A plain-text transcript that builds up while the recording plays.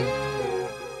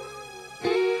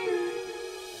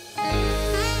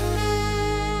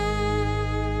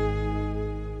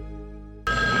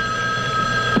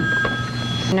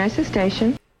Nurses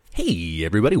station. Hey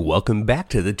everybody, welcome back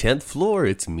to the 10th floor.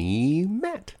 It's me,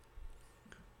 Matt.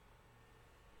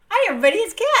 Hi everybody,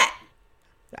 it's Kat.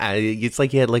 It's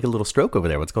like you had like a little stroke over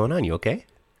there. What's going on? You okay?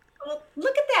 Well,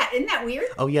 look at that. Isn't that weird?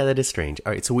 Oh yeah, that is strange.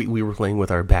 All right, so we were playing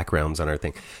with our backgrounds on our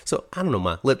thing. So I don't know,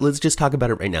 Ma. Let's just talk about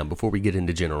it right now before we get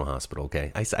into General Hospital,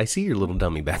 okay? I see your little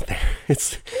dummy back there.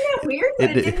 Isn't that weird?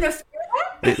 It didn't know.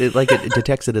 It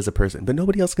detects it as a person, but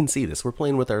nobody else can see this. We're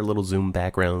playing with our little Zoom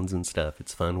backgrounds and stuff.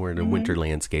 It's fun. We're in winter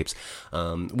landscapes.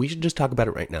 We should just talk about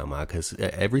it right now, Ma, because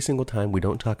every single time we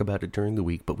don't talk about it during the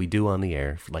week, but we do on the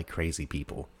air like crazy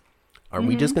people. Are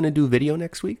we just going to do video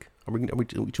next week?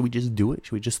 Should we just do it?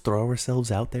 Should we just throw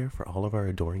ourselves out there for all of our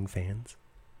adoring fans?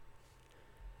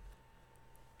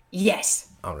 Yes.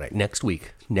 All right, next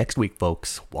week,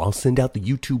 folks, I'll send out the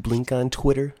YouTube link on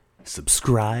Twitter.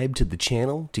 Subscribe to the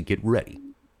channel to get ready.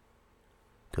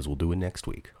 Because we'll do it next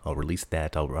week. I'll release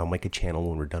that. I'll make a channel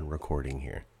when we're done recording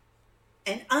here.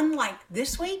 And unlike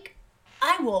this week,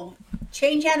 I will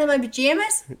change out of my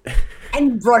pajamas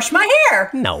and brush my hair.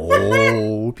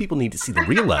 No, people need to see the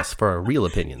real us for our real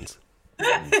opinions.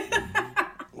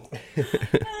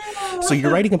 So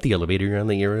you're riding up the elevator. You're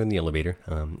in the elevator,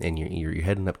 and you're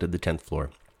heading up to the 10th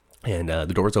floor. And the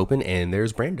doors open, and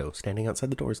there's Brando standing outside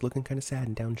the doors, looking kind of sad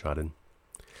and downtrodden.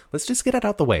 Let's just get it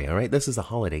out the way, all right? This is a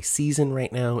holiday season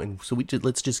right now, and so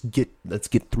let's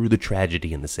get through the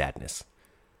tragedy and the sadness.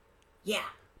 Yeah.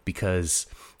 Because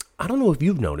I don't know if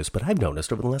you've noticed, but I've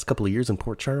noticed over the last couple of years in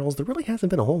Port Charles, there really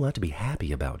hasn't been a whole lot to be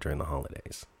happy about during the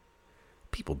holidays.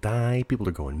 People die, people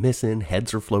are going missing,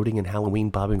 heads are floating in Halloween,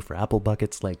 bobbing for apple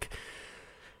buckets. Like,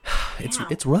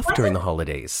 it's rough during the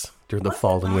holidays, during the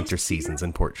fall and winter seasons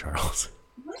in Port Charles.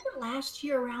 Was it last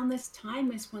year around this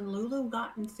time is when Lulu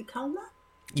got in Tacoma?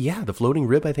 Yeah, the floating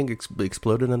rib, I think,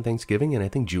 exploded on Thanksgiving, and I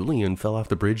think Julian fell off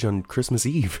the bridge on Christmas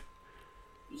Eve.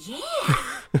 Yeah.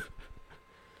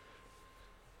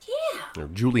 Or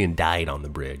Julian died on the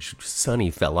bridge.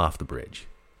 Sonny fell off the bridge.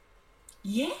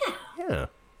 Yeah. Yeah.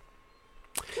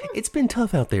 It's been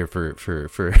tough out there for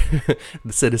the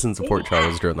citizens of Port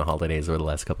Charles during the holidays over the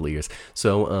last couple of years.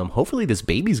 So hopefully this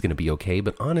baby's going to be okay,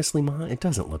 but honestly, Ma, it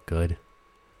doesn't look good.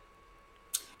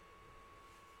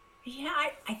 Yeah,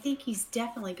 I think he's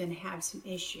definitely going to have some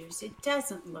issues. It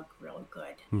doesn't look real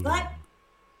good. But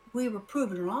we were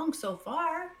proven wrong so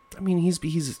far. I mean, he's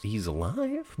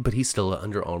alive, but he's still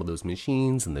under all of those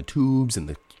machines and the tubes and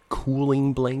the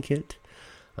cooling blanket.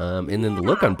 And then the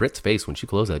look on Britt's face when she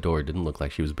closed that door didn't look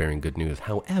like she was bearing good news.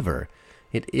 However,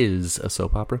 it is a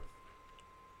soap opera.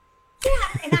 Yeah,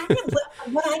 and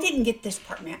I didn't get this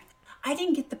part, man. I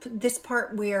didn't get this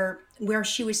part where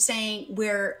she was saying,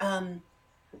 where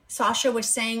Sasha was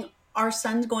saying, our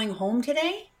son's going home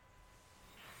today.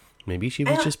 Maybe she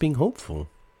was just being hopeful.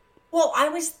 Well, I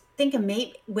was thinking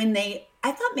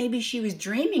I thought maybe she was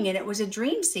dreaming, and it was a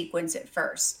dream sequence at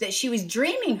first, that she was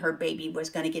dreaming her baby was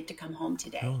going to get to come home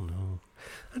today. Oh, no.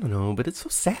 I don't know, but it's so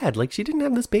sad. Like, she didn't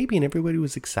have this baby, and everybody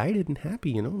was excited and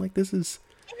happy, you know? Like, this is...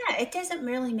 Yeah, it doesn't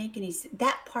really make any sense.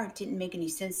 That part didn't make any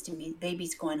sense to me.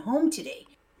 Baby's going home today.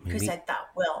 Because I thought,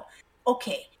 well,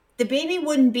 okay, the baby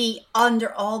wouldn't be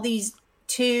under all these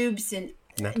tubes and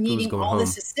needing all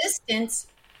this assistance,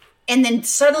 and then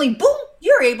suddenly, boom,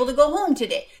 you're able to go home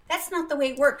today. That's not the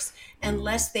way it works.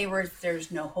 Unless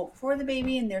there's no hope for the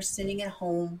baby and they're sending it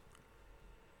home.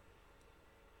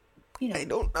 You know, I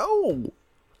don't know.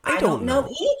 I don't know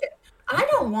either.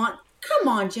 Come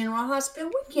on, General Hospital.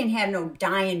 We can't have no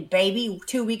dying baby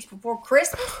 2 weeks before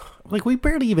Christmas. Like, we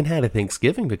barely even had a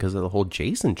Thanksgiving because of the whole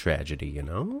Jason tragedy, you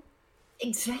know?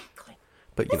 Exactly.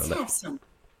 But Let's have some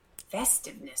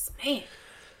festiveness, man.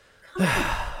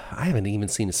 I haven't even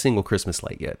seen a single Christmas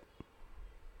light yet.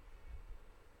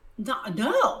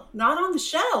 No, not on the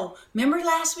show. Remember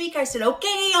last week I said,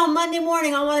 okay, on Monday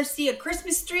morning I want to see a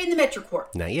Christmas tree in the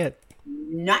Metrocourt. Not yet.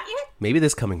 Not yet? Maybe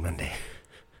this coming Monday.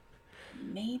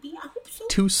 Maybe, I hope so.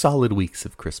 2 solid weeks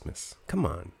of Christmas. Come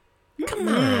on. Come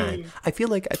on. I feel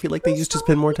like they used to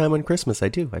spend more time on Christmas. I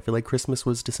do. I feel like Christmas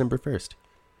was December 1st.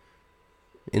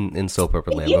 In soap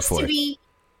opera land before. It used to be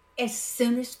as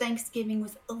soon as Thanksgiving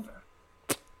was over.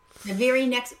 The very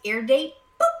next air date,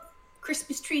 boop,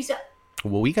 Christmas trees up.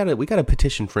 Well, we gotta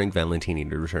petition Frank Valentini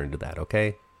to return to that,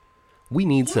 okay? We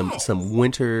need some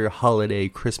winter holiday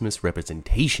Christmas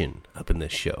representation up in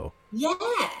this show. Yeah.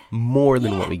 More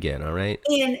than what we get, all right?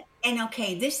 And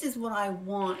okay, this is what I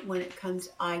want when it comes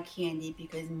to eye candy,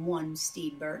 because one,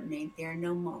 Steve Burton ain't there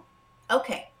no more.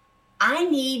 Okay. I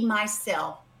need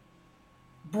myself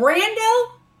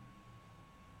Brando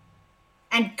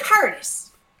and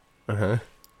Curtis. Uh-huh.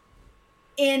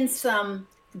 In some,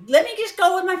 let me just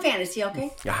go with my fantasy,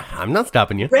 okay? I'm not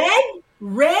stopping you. Red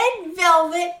red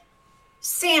velvet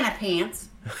Santa pants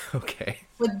Okay.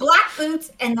 with black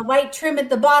boots and the white trim at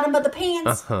the bottom of the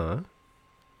pants. Uh-huh.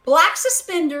 Black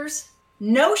suspenders,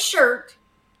 no shirt,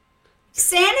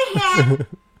 Santa hat,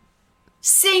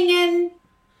 singing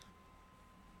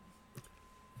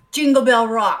Jingle Bell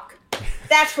Rock.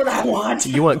 That's what I want.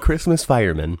 You want Christmas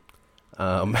firemen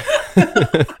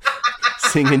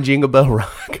singing Jingle Bell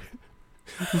Rock,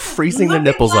 freezing their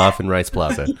nipples off in Rice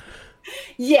Plaza.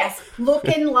 Yes,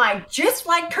 looking like just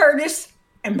like Curtis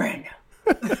and Brando.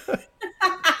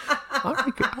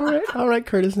 All right,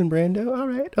 Curtis and Brando. All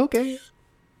right, okay.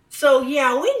 So,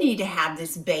 yeah, we need to have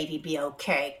this baby be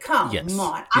okay. Come on.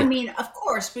 Yeah. I mean, of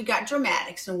course, we got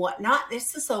dramatics and whatnot.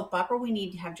 This is a soap opera. We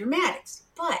need to have dramatics.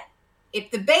 But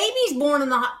if the baby's born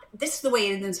in this is the way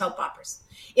it is in soap operas.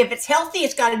 If it's healthy,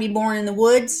 it's got to be born in the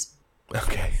woods.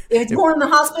 Okay. If it's born in the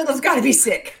hospital, it's got to be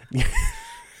sick.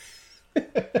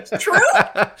 It's true.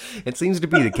 It seems to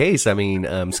be the case. I mean,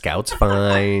 Scout's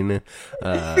fine.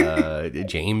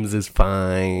 James is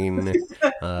fine.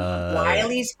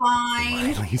 Wiley's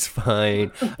fine. Wiley's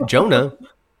fine. Jonah,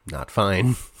 not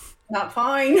fine. Not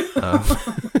fine.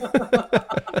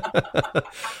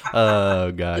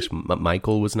 Oh gosh,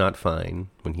 Michael was not fine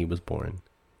when he was born.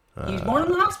 He was born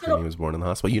in the hospital. When he was born in the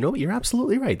hospital. You know what? You're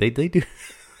absolutely right. They do.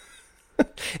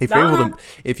 If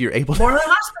you're able to, born in the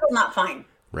hospital, not fine.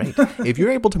 Right. If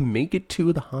you're able to make it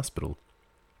to the hospital,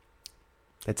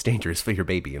 that's dangerous for your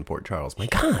baby in Port Charles. My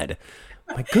God.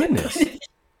 My goodness.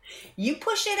 You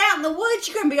push it out in the woods,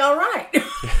 you're going to be all right.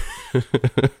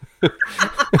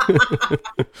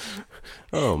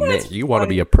 Oh, man. You want to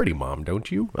be a pretty mom,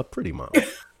 don't you? A pretty mom.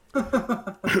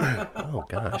 Oh,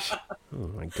 gosh. Oh,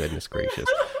 my goodness gracious.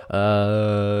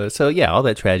 So, yeah, all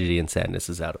that tragedy and sadness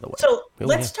is out of the way. So,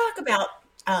 let's talk about,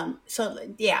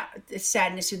 the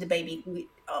sadness of the baby. We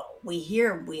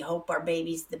hope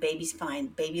the baby's fine.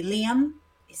 Baby Liam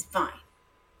is fine.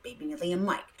 Baby Liam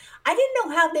Mike. I didn't know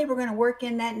how they were going to work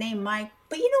in that name Mike,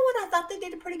 but you know what? I thought they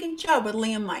did a pretty good job with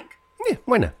Liam Mike. Yeah,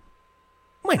 why not?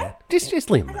 Why not? Just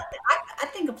Liam. I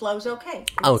think it flows okay.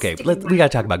 Okay, we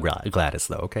got to talk about Gladys,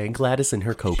 though, okay? Gladys and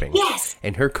her coping. Yes.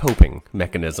 And her coping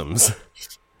mechanisms.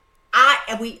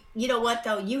 You know what,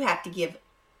 though? You have to give,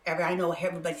 I know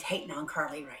everybody's hating on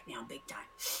Carly right now, big time.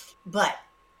 But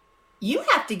you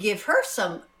have to give her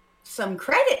some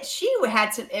credit. She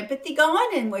had some empathy going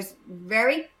and was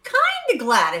very kind to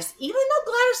Gladys, even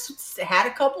though Gladys had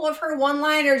a couple of her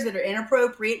one-liners that are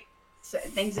inappropriate,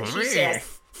 things that she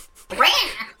says.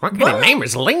 What kind of name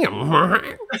is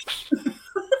Liam?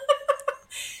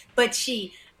 But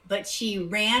she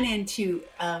ran into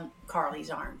Carly's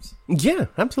arms. Yeah,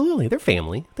 absolutely. They're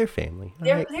family. They're family.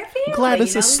 They're family.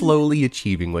 Gladys is slowly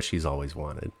achieving what she's always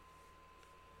wanted.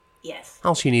 Yes.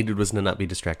 All she needed was to not be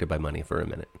distracted by money for a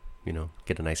minute. You know,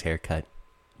 get a nice haircut,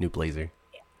 new blazer.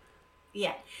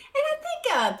 Yeah. And I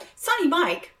think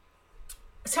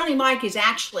Sonny Mike is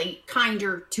actually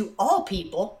kinder to all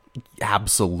people.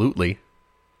 Absolutely.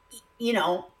 You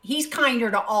know, he's kinder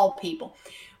to all people.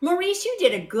 Maurice, you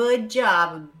did a good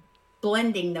job of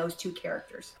blending those two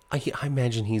characters. I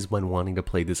imagine he's been wanting to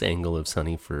play this angle of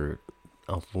Sonny for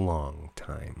a long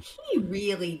time. He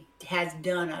really has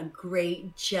done a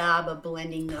great job of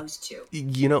blending those two.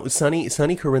 You know, Sonny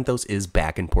Corinthos is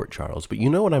back in Port Charles, but you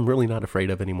know what I'm really not afraid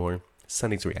of anymore?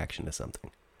 Sonny's reaction to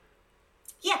something.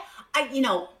 Yeah,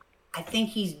 I think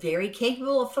he's very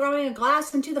capable of throwing a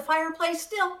glass into the fireplace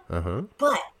still. Uh-huh.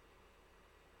 But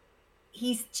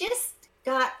he's just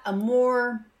got a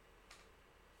more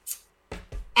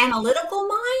analytical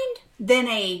mind than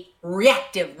a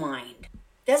reactive mind,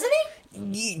 doesn't he?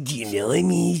 You know, I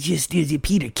mean,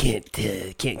 Peter can't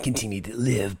continue to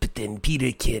live, but then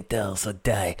Peter can't also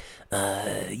die.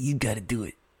 You gotta do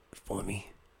it for me.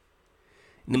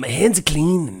 Now my hands are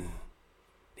clean, and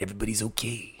everybody's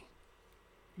okay.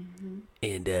 Mm-hmm.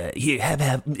 And here,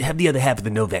 have the other half of the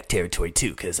Novak territory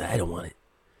too, because I don't want it.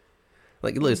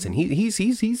 Like, listen,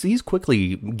 he's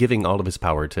quickly giving all of his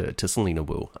power to Selena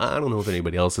Wu. I don't know if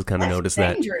anybody else has kind of noticed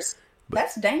that.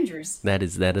 That's dangerous. That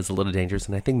is a little dangerous,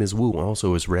 and I think Ms. Wu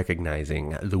also is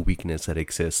recognizing the weakness that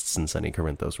exists in Sonny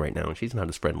Corinthos right now, and she's not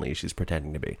as friendly as she's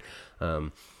pretending to be.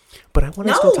 But I want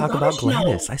to still talk about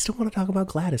Gladys. No. I still want to talk about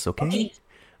Gladys, okay?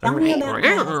 Tell me about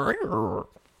Gladys.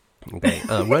 Okay,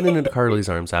 running into Carly's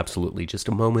arms, absolutely. Just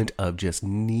a moment of just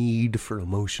need for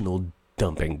emotional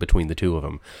dumping between the two of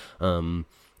them.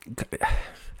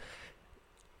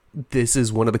 This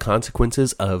is one of the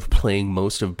consequences of playing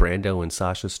most of Brando and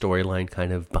Sasha's storyline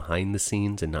kind of behind the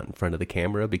scenes and not in front of the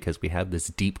camera, because we have this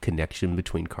deep connection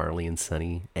between Carly and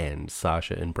Sonny and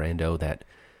Sasha and Brando that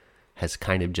has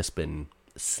kind of just been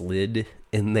slid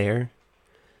in there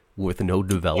with no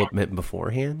development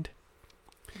beforehand.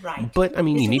 Right. But, I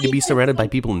mean, you need to be surrounded by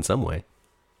people in some way.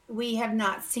 We have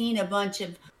not seen a bunch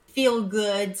of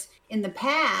feel-goods in the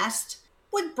past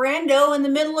with Brando in the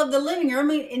middle of the living room.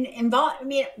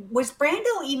 Was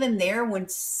Brando even there when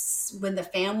the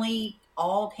family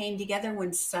all came together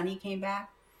when Sonny came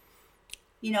back?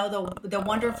 You know, the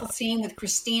wonderful scene with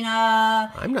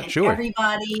Christina. I'm not and sure.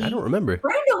 Everybody. I don't remember.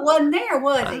 Brando wasn't there,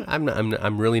 was he?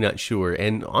 I'm really not sure.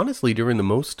 And honestly, during the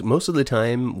most of the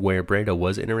time where Brando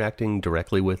was interacting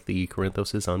directly with the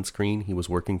Corinthoses on screen, he was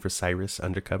working for Cyrus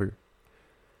undercover.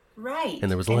 Right. And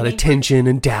there was a lot of tension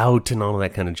and doubt and all of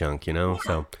that kind of junk, you know. Yeah.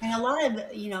 So and a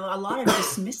lot of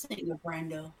dismissing of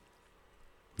Brando.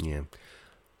 Yeah.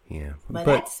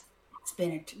 But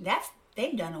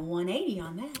they've done a 180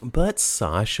 on that. But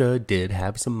Sasha did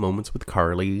have some moments with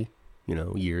Carly, you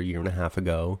know, year and a half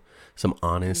ago. Some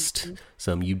honest,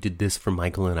 some you did this for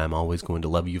Michael and I'm always going to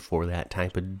love you for that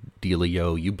type of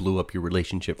dealio. You blew up your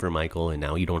relationship for Michael and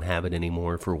now you don't have it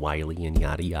anymore for Wiley and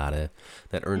yada yada.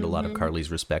 That earned a lot of Carly's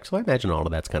respect. So I imagine all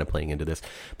of that's kind of playing into this.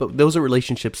 But those are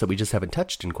relationships that we just haven't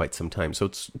touched in quite some time. So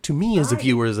it's, to me as a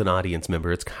viewer, as an audience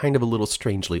member, it's kind of a little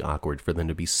strangely awkward for them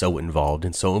to be so involved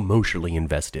and so emotionally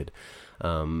invested.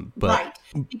 Right.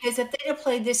 Because if they'd have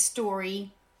played this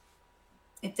story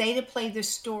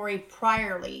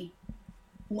priorly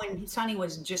when Sonny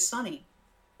was just Sonny,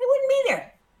 they wouldn't be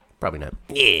there. Probably not.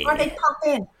 Or they'd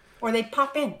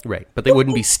pop in. Right. But they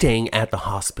wouldn't be staying at the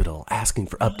hospital asking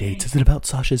for updates. Is it about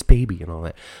Sasha's baby and all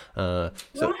that?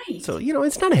 So, you know,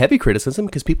 it's not a heavy criticism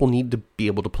because people need to be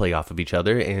able to play off of each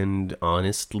other. And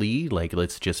honestly, like,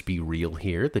 let's just be real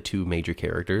here. The two major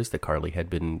characters that Carly had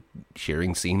been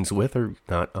sharing scenes with are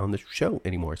not on the show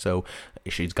anymore. So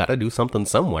she's got to do something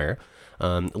somewhere.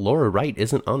 Laura Wright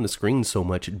isn't on the screen so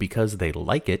much because they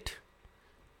like it.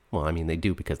 Well, I mean, they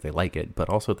do because they like it. But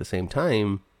also at the same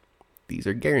time, these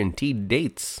are guaranteed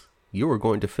dates. You are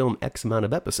going to film X amount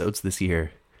of episodes this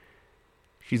year.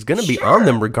 She's going to be on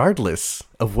them regardless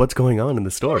of what's going on in the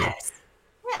story.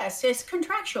 Yes, it's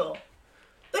contractual.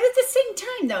 But at the same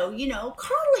time, though, you know,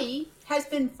 Carly has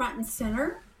been front and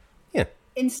center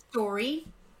in story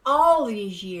all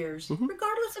these years,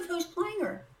 regardless of who's playing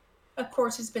her. Of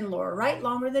course, it's been Laura Wright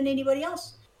longer than anybody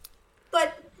else.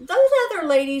 But those other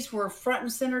ladies were front and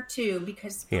center too,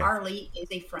 because Carly is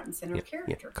a front and center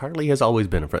character. Yeah. Carly has always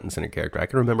been a front and center character. I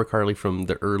can remember Carly from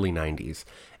the early 90s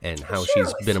and how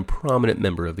she's been a prominent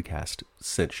member of the cast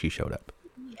since she showed up.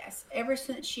 Yes, ever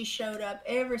since she showed up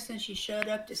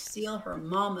to steal her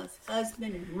mama's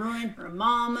husband and ruin her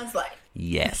mama's life.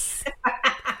 Yes.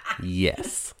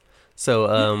 Yes. So,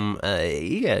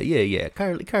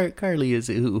 Carly is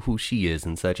who she is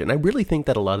and such. And I really think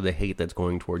that a lot of the hate that's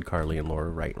going toward Carly and Laura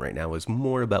Wright right now is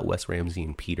more about Wes Ramsey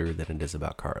and Peter than it is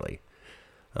about Carly.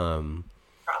 Probably.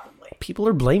 People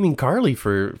are blaming Carly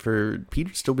for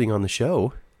Peter still being on the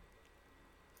show.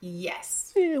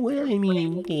 Yes. Yeah, well, I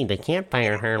mean, they can't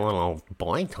fire her little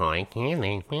boy toy, can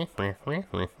they?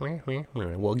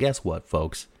 Well, guess what,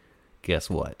 folks? Guess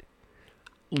what?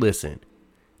 Listen.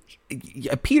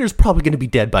 Peter's probably going to be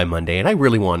dead by Monday, and I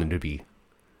really want him to be.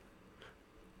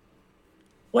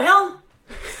 Well,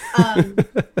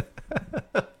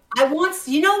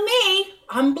 you know me,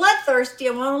 I'm bloodthirsty.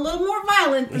 I want a little more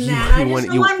violent than that. I just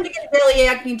don't want him to get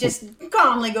bellyache and just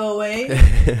calmly go away.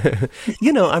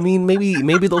 You know, I mean,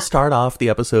 maybe they'll start off the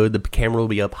episode, the camera will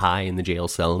be up high in the jail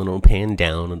cell, and it'll pan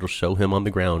down, and it'll show him on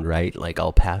the ground, right? Like,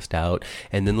 all passed out,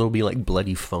 and then there'll be, like,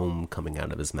 bloody foam coming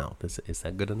out of his mouth. Is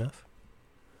that good enough?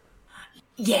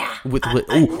 Yeah. Some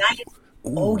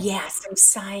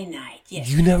cyanide. Yes.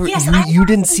 You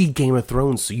didn't see Game of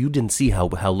Thrones, so you didn't see how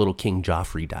little King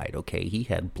Joffrey died, okay? He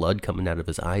had blood coming out of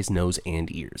his eyes, nose, and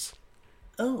ears.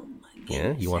 Oh, my goodness.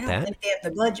 Yeah, you want that? I don't think they have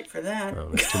the budget for that.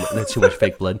 Oh, that's too much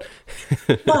fake blood.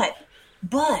 But,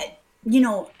 you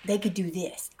know, they could do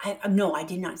this. I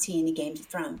did not see any Games of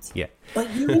Thrones. Yeah.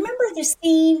 But you remember the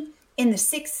scene in The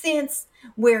Sixth Sense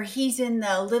where he's in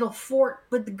the little fort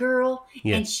with the girl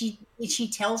and she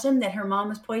tells him that her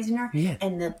mom is poisoning her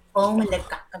and the foam and the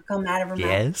come out of her mouth.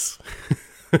 Yes.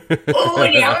 Oh,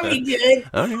 yeah, that would be good.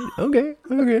 All right. Okay.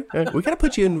 We got to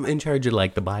put you in charge of,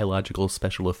 like, the biological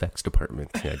special effects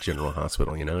department at General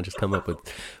Hospital, you know? Just come up with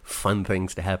fun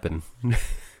things to happen.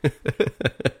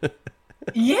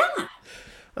 Yeah.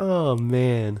 Oh,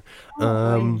 man.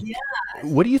 Yes.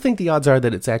 What do you think the odds are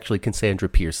that it's actually Cassandra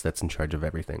Pierce that's in charge of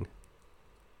everything?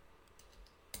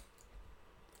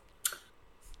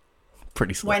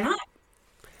 Pretty slim. Why not?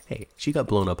 Hey, she got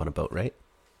blown up on a boat, right?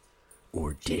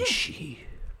 Or did she?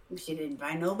 She didn't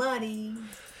find nobody.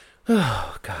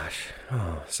 Oh, gosh.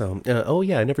 Oh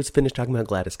yeah, I never finished talking about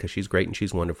Gladys because she's great and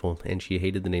she's wonderful. And she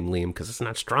hated the name Liam because it's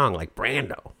not strong like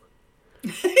Brando.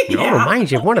 It all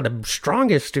reminds you of one of the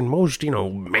strongest and most,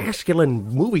 masculine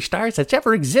movie stars that's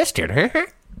ever existed, huh?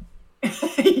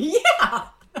 Yeah.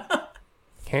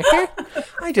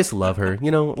 I just love her.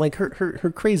 Like her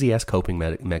crazy ass coping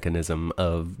mechanism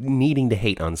of needing to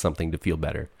hate on something to feel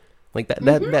better. Like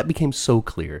that became so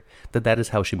clear that is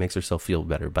how she makes herself feel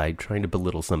better, by trying to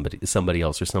belittle somebody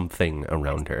else or something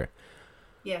around her.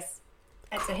 Yes.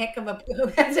 That's a heck of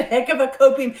a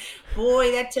coping.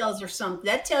 Boy, that tells her something.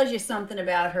 That tells you something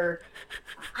about her.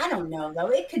 I don't know though.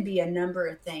 It could be a number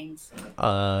of things.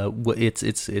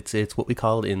 It's what we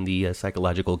call in the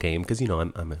psychological game, because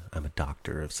I'm a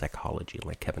doctor of psychology,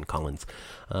 like Kevin Collins.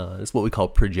 It's what we call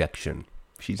projection.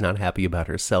 She's not happy about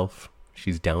herself.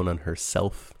 She's down on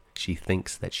herself. She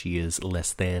thinks that she is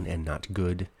less than and not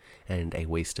good and a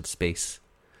waste of space.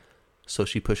 So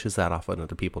she pushes that off on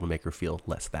other people to make her feel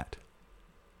less that.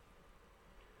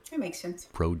 That makes sense.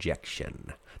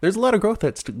 Projection. There's a lot of growth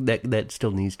that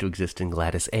still needs to exist in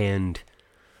Gladys, and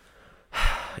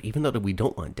even though we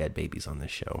don't want dead babies on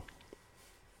this show,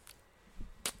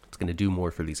 it's going to do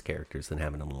more for these characters than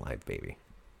having an alive baby.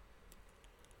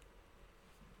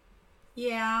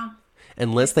 Yeah.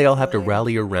 Unless they all have to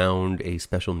rally around a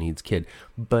special needs kid.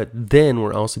 But then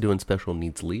we're also doing special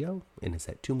needs Leo, and is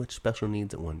that too much special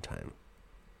needs at one time?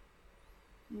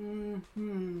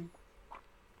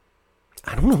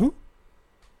 I don't know.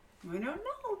 I don't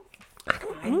know.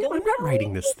 I'm not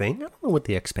writing this thing. I don't know what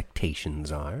the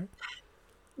expectations are.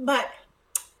 But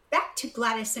back to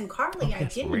Gladys and Carly, I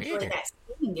yes, did enjoy that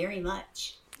scene very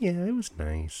much. Yeah, it was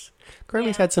nice.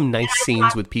 Carly's had some nice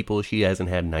scenes with people she hasn't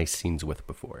had nice scenes with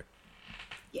before.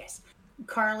 Yes.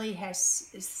 Carly has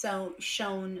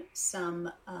shown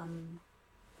some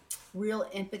real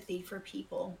empathy for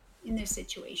people in their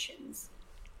situations.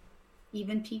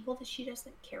 Even people that she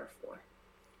doesn't care for.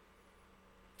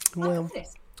 Well,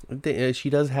 she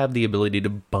does have the ability to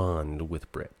bond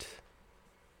with Britt.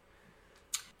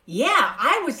 Yeah,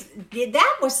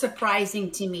 that was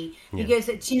surprising to me because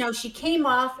she came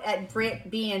off at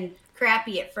Britt being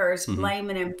crappy at 1st,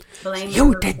 blaming him.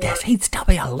 You did this. He'd still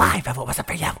be alive if it wasn't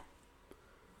for you.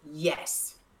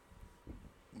 Yes.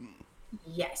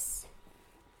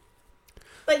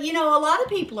 But a lot of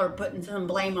people are putting some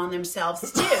blame on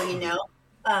themselves too.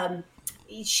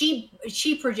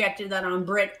 She projected that on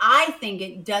Britt. I think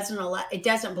it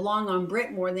doesn't belong on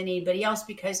Britt more than anybody else,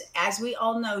 because as we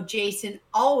all know, Jason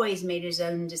always made his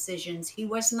own decisions. He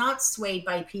was not swayed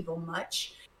by people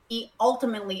much. He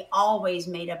ultimately always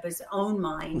made up his own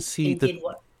mind and did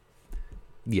what.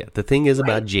 Yeah, the thing is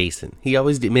about Jason. He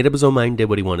always made up his own mind, did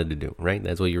what he wanted to do, right?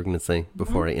 That's what you were going to say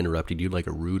before I interrupted you, like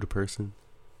a rude person.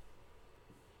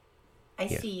 I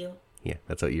see you. Yeah,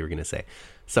 that's what you were going to say.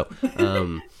 So,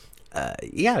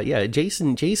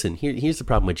 Jason. Here's the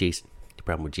problem with Jason.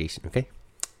 Okay,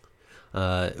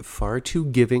 far too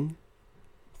giving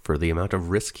for the amount of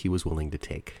risk he was willing to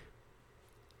take.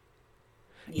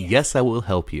 Yes, I will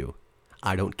help you.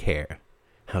 I don't care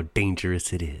how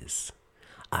dangerous it is.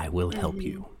 I will help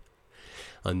you.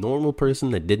 A normal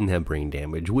person that didn't have brain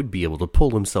damage would be able to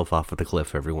pull himself off of the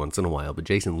cliff every once in a while, but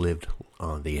Jason lived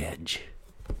on the edge.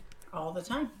 All the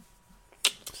time.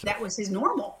 So, that was his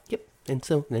normal. Yep. And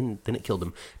so then it killed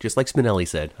him. Just like Spinelli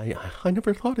said, I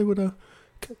never thought I would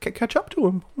catch up to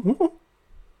him.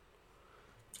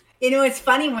 It's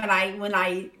funny when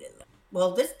I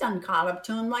this done caught up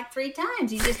to him like 3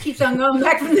 times. He just keeps on going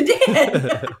back from the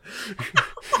dead.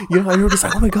 I were just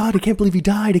like, oh my God, I can't believe he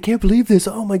died. I can't believe this.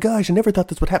 Oh my gosh, I never thought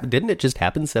this would happen. Didn't it just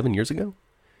happen 7 years ago?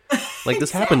 Like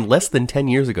this happened less than 10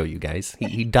 years ago, you guys.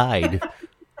 He died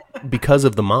because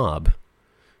of the mob.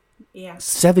 Yeah.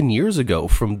 7 years ago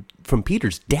from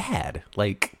Peter's dad.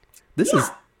 Like this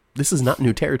is not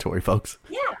new territory, folks.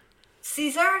 Yeah.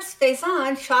 Cesar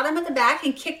Faison shot him in the back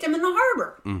and kicked him in the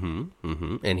harbor.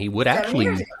 And he would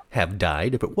actually have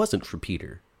died if it wasn't for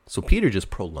Peter. So Peter just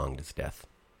prolonged his death.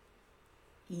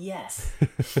 Yes.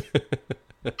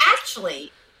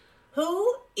 Actually,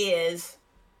 who is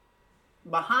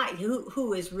behind?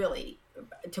 Who is really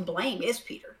to blame is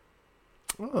Peter.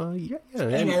 Yeah.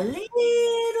 And a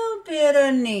little bit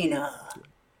of Nina.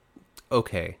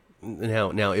 Okay.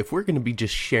 Now, if we're going to be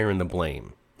just sharing the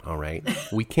blame, all right,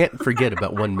 we can't forget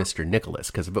about one Mr.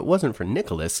 Nicholas, because if it wasn't for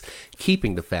Nicholas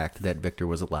keeping the fact that Victor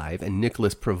was alive and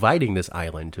Nicholas providing this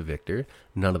island to Victor,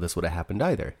 none of this would have happened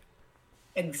either.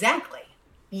 Exactly.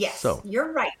 Yes,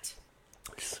 you're right.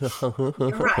 You're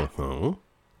right.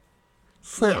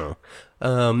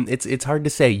 It's hard to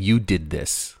say you did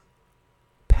this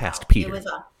past Peter.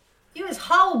 It was a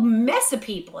whole mess of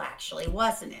people, actually,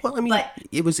 wasn't it? Well, I mean, but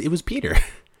it was Peter.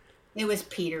 it was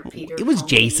Peter. It was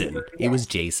Jason. Peter, It was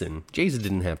Jason. Jason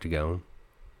didn't have to go.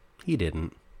 He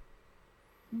didn't.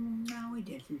 No, he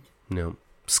didn't. No.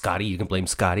 Scotty, you can blame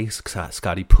Scotty.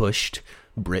 Scotty pushed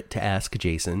Britt to ask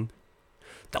Jason.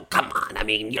 Oh, come on. I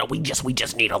mean, we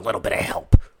just need a little bit of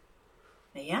help.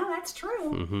 Yeah, that's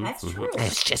true. That's true.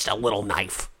 It's just a little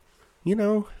knife.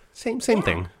 Same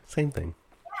thing. Same thing.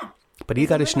 Yeah. But he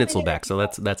got his schnitzel back, so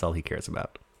that's all he cares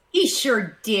about. He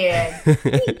sure did.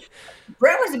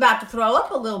 Brett was about to throw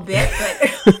up a little bit,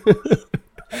 but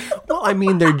Well, I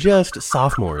mean, they're just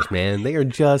sophomores, man. They are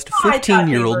just I thought they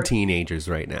 15-year-old were- teenagers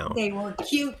right now. they were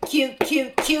cute.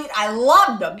 I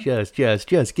loved them.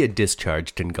 Just get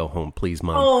discharged and go home, please,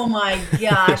 Mom. Oh my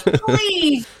gosh.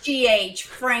 Please, GH,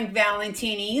 Frank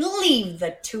Valentini, leave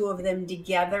the two of them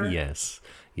together. Yes.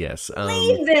 Leave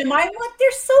them.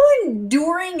 They're so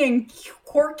enduring and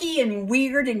quirky and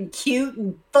weird and cute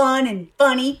and fun and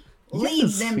funny.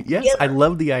 Leave them Yes, together. I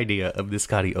love the idea of the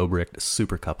Scotty Obrecht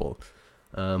super couple.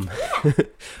 But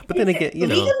then again, leave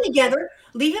them together.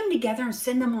 Leave them together and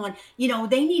send them on.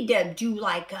 They need to do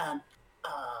like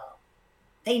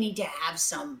they need to have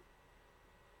some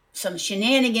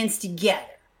shenanigans together.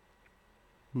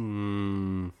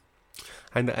 I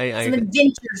Some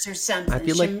adventures or something.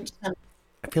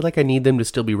 I feel like I need them to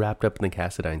still be wrapped up in the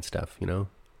Cassadine stuff,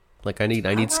 Like I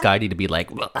need Scotty to be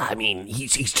like, Well, I mean,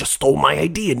 he's just stole my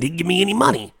idea and didn't give me any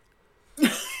money.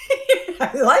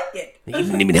 I like it. He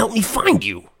didn't even help me find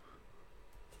you.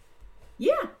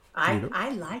 Yeah, I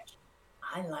like it.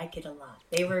 I like it a lot.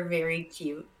 They were very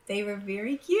cute.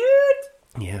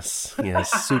 yes,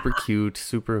 super cute,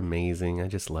 super amazing. I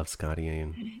just love Scotty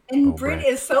and Britt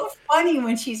is so funny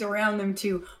when she's around them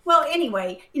too. Well,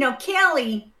 anyway,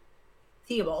 Kelly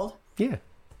Theobald, yeah.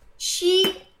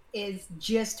 she is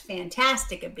just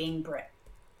fantastic at being Britt.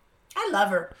 I love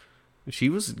her. She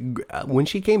was when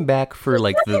she came back for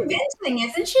like Convincing,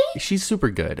 isn't she? She's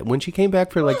super good. When she came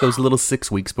back for like those little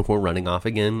 6 weeks before running off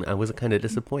again, I was kind of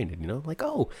disappointed, like,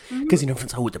 because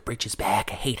The bridge is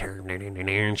back. I hate her.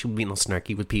 and she would be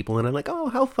snarky with people, and I'm like, oh,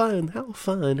 how fun.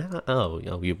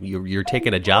 You're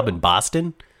taking a job in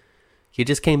Boston? You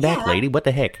just came back, lady. What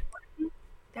the heck?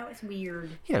 That was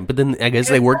weird. Yeah, but then I guess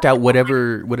they worked out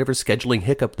whatever scheduling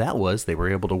hiccup that was. They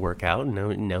were able to work out,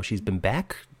 and now she's been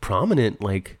back prominent,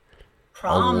 like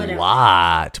a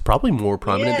lot, probably more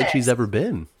prominent than she's ever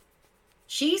been.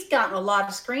 She's gotten a lot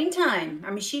of screen time. I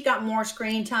mean, she got more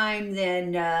screen time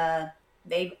than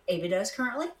Ava does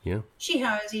currently. Yeah, she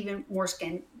has even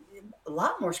a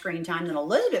lot more screen time than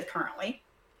Elizabeth currently.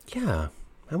 Yeah.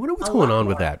 I wonder what's going on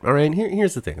with that. All right,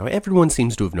 here's the thing. Everyone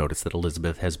seems to have noticed that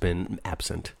Elizabeth has been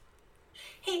absent.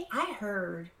 Hey, I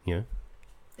heard Yeah.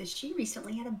 that she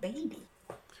recently had a baby.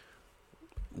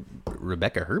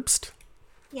 Rebecca Herbst?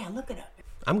 Yeah, look it up.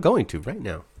 I'm going to right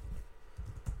now.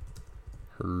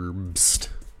 Herbst.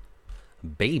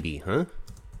 Baby, huh?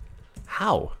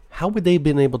 How? How would they have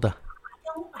been able to...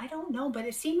 I don't know, but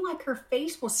it seemed like her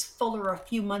face was fuller a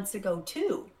few months ago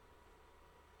too.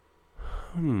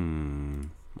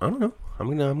 I don't know.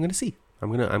 I'm gonna see.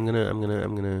 I'm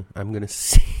gonna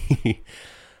see.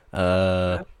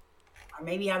 Or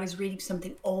maybe I was reading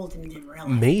something old and didn't realize.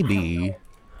 Maybe.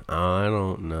 I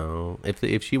don't know.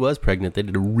 If she was pregnant, they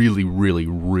did a really, really,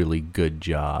 really good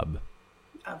job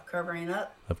of covering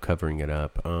it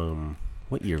up.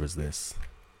 What year was this?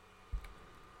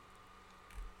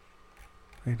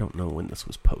 I don't know when this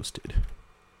was posted.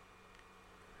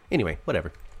 Anyway,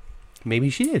 whatever. Maybe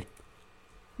she did.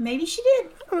 Maybe she did.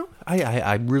 I don't know.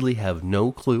 I really have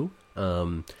no clue.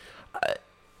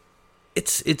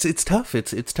 It's tough.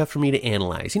 It's tough for me to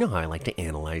analyze. You know how I like to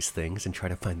analyze things and try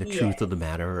to find the truth of the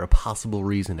matter or a possible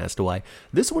reason as to why.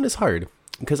 This one is hard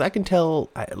because I can tell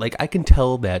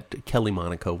that Kelly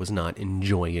Monaco was not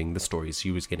enjoying the stories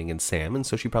she was getting in Sam, and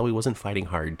so she probably wasn't fighting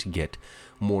hard to get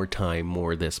more time,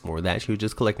 more this, more that. She was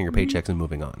just collecting her paychecks and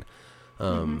moving on.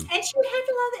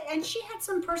 And she had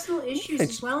some personal issues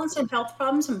as well, and some health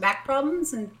problems, some back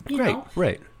problems, and you know.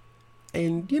 Right.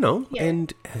 And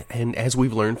and as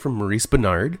we've learned from Maurice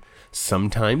Benard,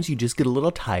 sometimes you just get a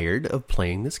little tired of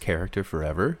playing this character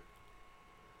forever,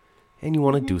 and you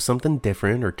want to do something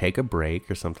different or take a break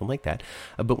or something like that.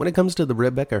 But when it comes to the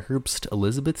Rebecca Herbst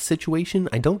Elizabeth situation,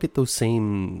 I don't get those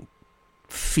same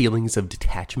feelings of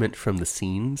detachment from the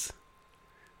scenes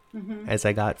as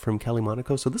I got from Kelly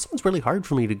Monaco. So this one's really hard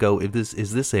for me to go. If this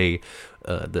is the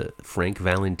Frank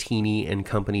Valentini and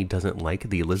company doesn't like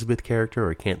the Elizabeth character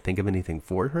or can't think of anything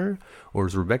for her, or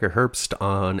is Rebecca Herbst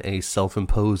on a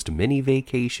self-imposed mini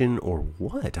vacation, or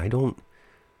what? I don't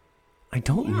I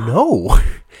don't know.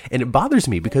 And it bothers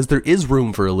me because there is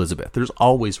room for Elizabeth. There's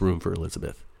always room for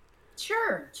Elizabeth.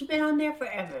 Sure, she's been on there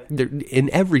forever. In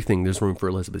everything, there's room for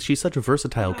Elizabeth. She's such a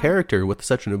versatile character with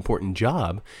such an important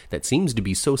job that seems to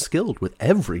be so skilled with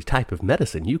every type of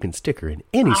medicine. You can stick her in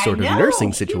any sort of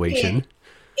nursing situation.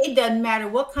 It doesn't matter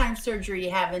what kind of surgery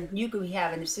you're having. You could be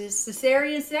having a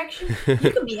cesarean section. You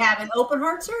could be having open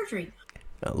heart surgery.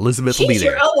 Elizabeth will be She's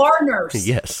there. your OR nurse.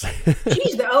 Yes.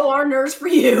 She's the OR nurse for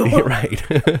you. Right.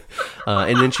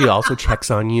 And then she also checks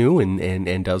on you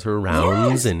and does her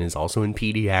rounds and is also in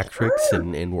pediatrics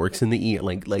and works in the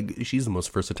like she's the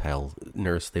most versatile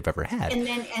nurse they've ever had.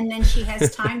 And then she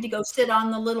has time to go sit on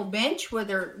the little bench with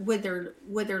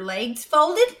her legs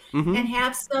folded and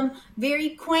have some very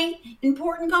quaint,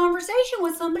 important conversation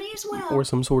with somebody as well. Or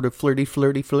some sort of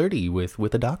flirty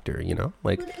with a doctor, you know?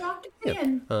 Like With a doctor.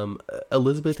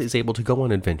 Elizabeth is able to go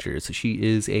on adventures. She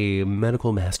is a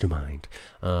medical mastermind.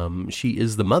 She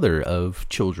is the mother of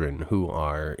children who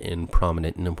are in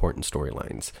prominent and important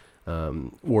storylines,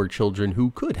 or children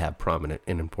who could have prominent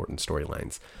and important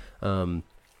storylines.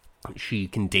 She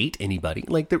can date anybody.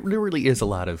 Like there really is a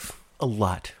lot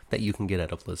that you can get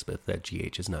out of Elizabeth that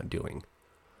GH is not doing,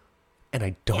 and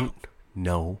I don't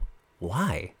know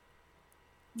why.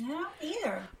 No,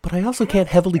 either. But I also can't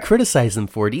heavily criticize them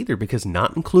for it either, because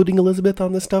not including Elizabeth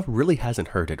on this stuff really hasn't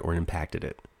hurt it or impacted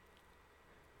it.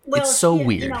 Well, it's so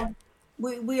weird. You know,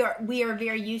 we are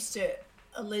very used to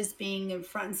Liz being in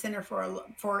front and center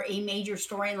for a major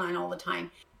storyline all the time.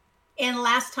 And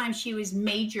last time she was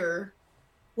major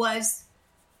was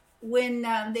when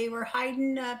they were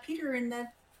hiding Peter in the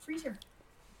freezer.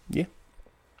 Yeah,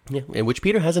 and which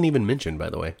Peter hasn't even mentioned, by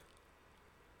the way.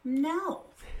 No.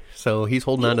 So he's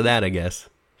holding on to that, I guess.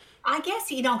 I guess,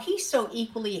 he's so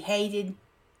equally hated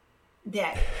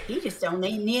that he just don't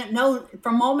know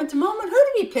from moment to moment who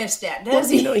to be pissed at,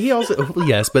 does he? He also,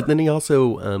 yes, but then he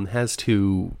also has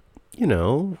to,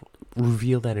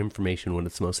 reveal that information when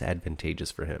it's most advantageous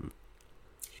for him.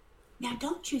 Now,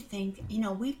 don't you think,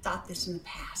 we've thought this in the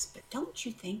past, but don't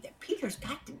you think that Peter's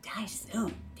got to die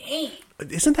soon? Dang.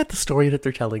 Isn't that the story that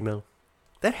they're telling, though?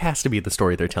 That has to be the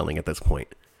story they're telling at this point.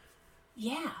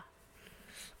 Yeah.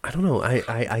 I don't know.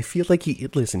 I feel like he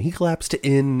collapsed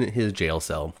in his jail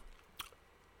cell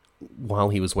while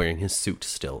he was wearing his suit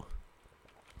still.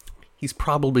 He's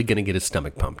probably going to get his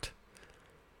stomach pumped.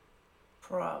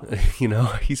 Probably.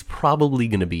 He's probably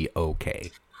going to be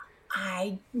okay.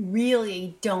 I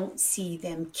really don't see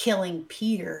them killing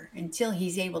Peter until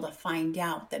he's able to find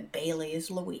out that Bailey is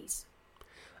Louise.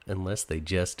 Unless they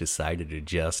just decided to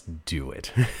just do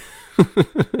it.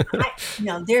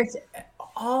 There's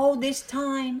all this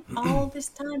time,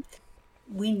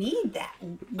 we need that.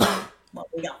 Well,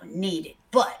 we don't need it,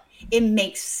 but it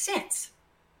makes sense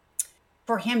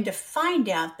for him to find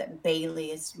out that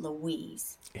Bailey is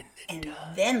Louise and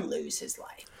then lose his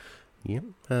life. Yep.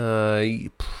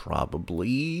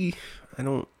 Probably. I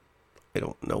don't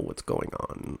know what's going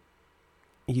on.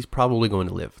 He's probably going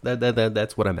to live.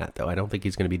 That's what I'm at, though. I don't think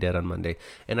he's going to be dead on Monday.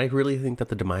 And I really think that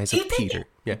the demise of Peter...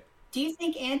 Yeah. Do you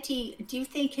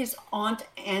think his aunt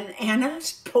Anna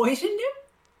poisoned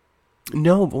him?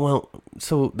 No, well,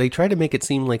 so they tried to make it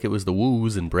seem like it was the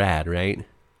Woos and Brad, right?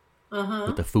 Uh-huh.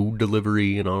 With the food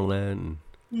delivery and all that. And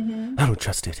I don't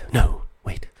trust it. No,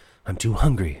 wait. I'm too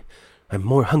hungry. I'm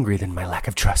more hungry than my lack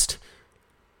of trust.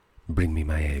 Bring me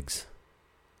my eggs.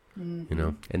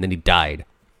 And then he died.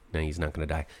 No, he's not going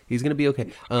to die. He's going to be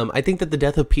okay. I think that the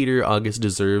death of Peter August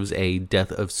deserves a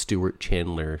death of Stuart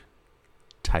Chandler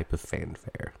type of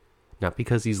fanfare. Not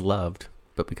because he's loved,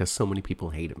 but because so many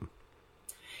people hate him.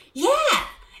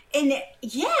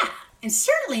 And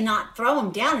certainly not throw him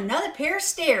down another pair of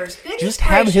stairs. Goodness Just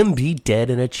gracious. have him be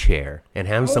dead in a chair and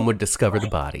have someone discover the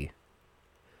body.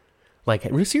 Like,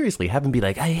 seriously, have him be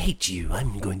like, I hate you.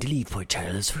 I'm going to leave Port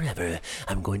Charles forever.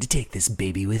 I'm going to take this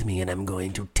baby with me, and I'm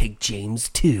going to take James,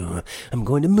 too. I'm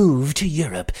going to move to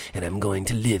Europe, and I'm going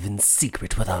to live in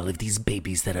secret with all of these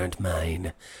babies that aren't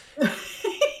mine.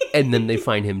 And then they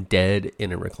find him dead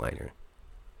in a recliner.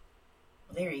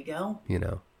 There you go.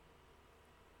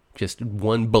 Just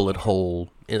one bullet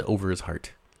hole over his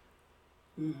heart.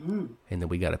 And then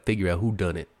we got to figure out who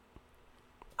done it.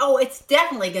 Oh, it's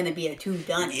definitely going to be a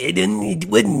whodunit. It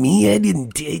wasn't me. I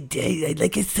didn't.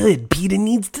 Like I said, Peter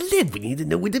needs to live. We need to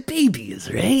know where the baby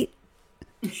is, right?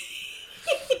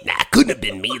 Nah, couldn't have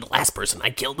been me. The last person I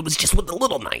killed was just with the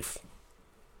little knife.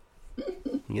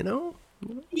 Yeah.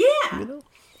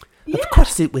 Of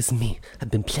course it was me.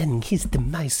 I've been planning his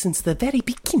demise since the very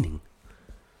beginning.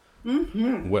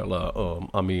 Well,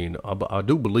 I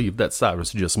do believe that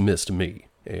Cyrus just missed me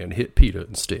and hit Peter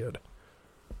instead.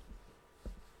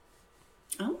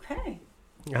 Okay.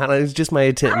 It was just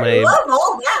my I love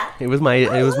all that. it was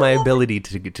my ability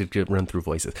to run through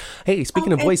voices. Hey,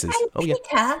 speaking of voices.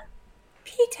 And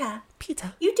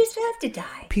Peter. you deserve to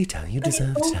die. Peter, you But it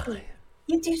deserve to won't die. be.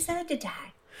 You deserve to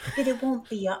die. But it won't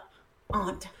be your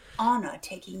Aunt Anna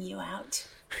taking you out.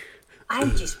 I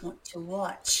just want to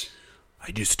watch.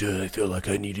 I felt like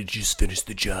I needed to just finish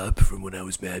the job from when I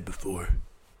was mad before.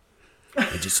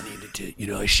 I just needed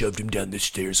to, I shoved him down the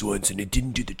stairs once and it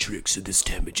didn't do the trick, so this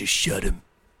time I just shut him.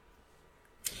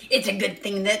 It's a good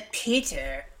thing that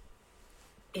Peter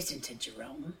isn't a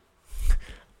Jerome.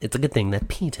 It's a good thing that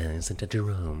Peter isn't a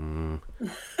Jerome.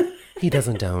 He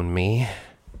doesn't own me.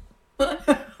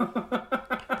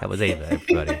 That was Ava,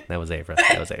 everybody. That was Ava.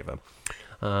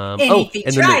 And if he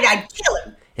tried, I'd kill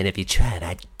him. And if he tried,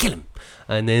 I'd kill him.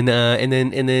 And then,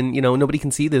 nobody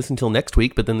can see this until next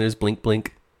week. But then there's blink,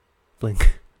 blink,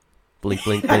 blink, blink,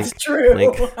 blink, blink. That's true.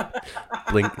 Blink,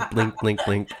 blink, blink, blink,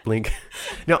 blink, blink.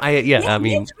 No, I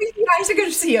mean, next week you guys are going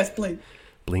to see us blink.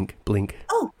 blink, blink.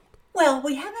 Oh, well,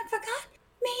 we haven't forgot.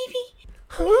 Maybe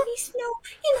Snow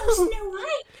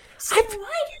White. Snow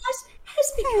White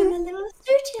has become a little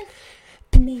assertive.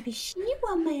 Maybe she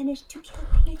will manage to kill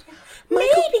Peter.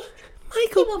 Maybe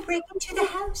Michael will break into the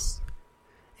house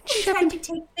and try to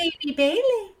take baby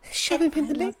Bailey. Shove him in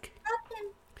the lake.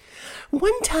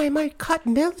 One time I caught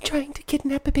Nell trying to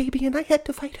kidnap a baby and I had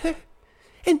to fight her.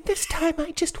 And this time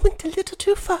I just went a little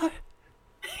too far.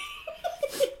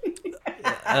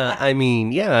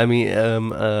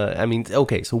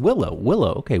 Okay, so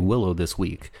Willow this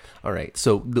week. All right,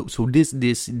 so this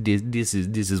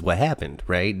is what happened,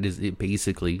 right?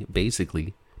 Basically,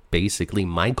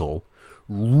 Michael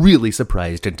really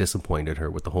surprised and disappointed her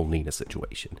with the whole Nina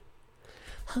situation.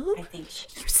 Oh, I think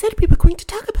you said we were going to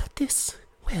talk about this.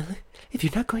 Well, if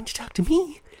you're not going to talk to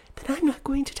me, then I'm not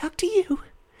going to talk to you.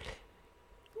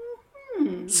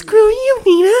 Screw you,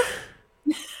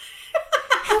 Nina.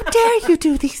 How dare you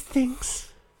do these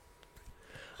things?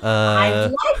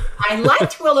 I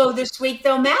liked Willow this week,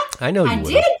 though, Matt. I know you I would.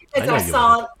 did because I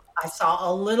saw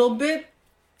a little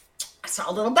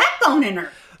backbone in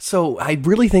her. So I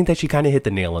really think that she kind of hit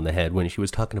the nail on the head when she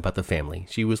was talking about the family.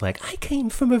 She was like, I came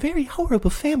from a very horrible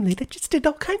family that just did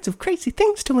all kinds of crazy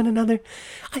things to one another.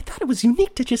 I thought it was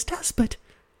unique to just us, but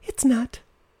it's not.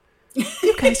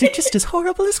 You guys are just as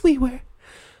horrible as we were.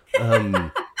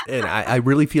 And I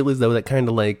really feel as though that kind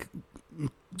of like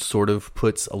sort of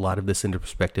puts a lot of this into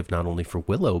perspective, not only for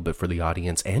Willow, but for the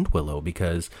audience and Willow,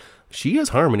 because she is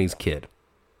Harmony's kid.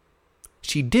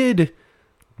 She did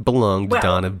belong to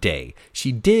Dawn of Day.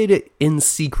 She did, in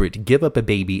secret, give up a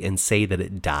baby and say that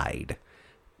it died.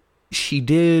 She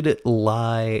did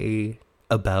lie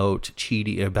about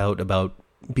cheating, about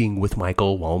being with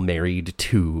Michael while married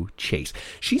to Chase.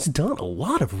 She's done a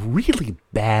lot of really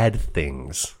bad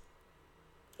things.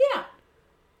 Yeah.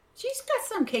 She's got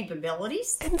some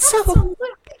capabilities. And so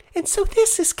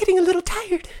this is getting a little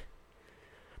tired.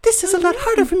 This is a lot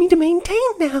harder for me to maintain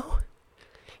now.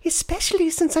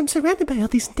 Especially since I'm surrounded by all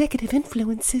these negative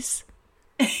influences.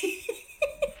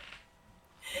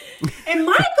 And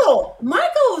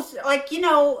Michael's like,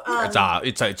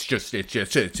 It's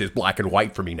just black and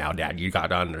white for me now, Dad. You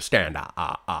gotta understand.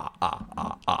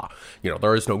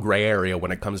 There is no gray area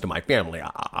when it comes to my family.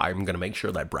 I'm gonna make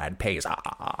sure that Brad pays.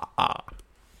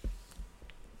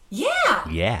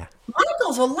 Yeah.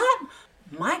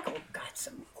 Michael got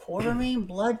some quartering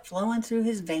blood flowing through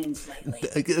his veins lately.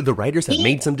 The writers have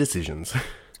made some decisions.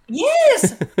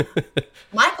 Yes.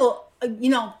 Michael,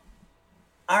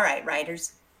 all right,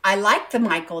 writers. I like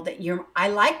that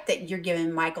you're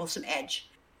giving Michael some edge.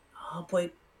 Oh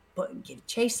boy, but give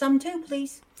Chase some too,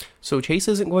 please. So Chase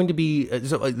isn't going to be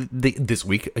this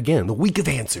week again, the week of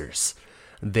answers.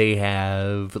 They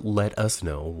have let us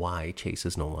know why Chase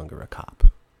is no longer a cop.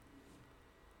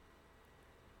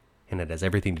 And it has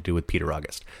everything to do with Peter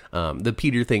August. The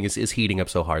Peter thing is heating up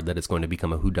so hard that it's going to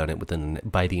become a whodunit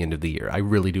by the end of the year. I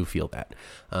really do feel that.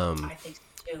 I think so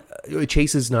too.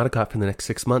 Chase is not a cop for the next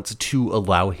 6 months to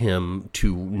allow him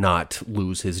to not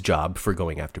lose his job for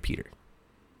going after Peter.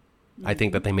 Mm-hmm. I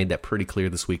think that they made that pretty clear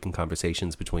this week in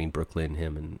conversations between Brooklyn,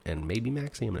 him, and maybe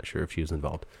Maxie. I'm not sure if she was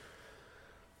involved.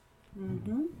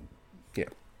 Mm-hmm. Yeah.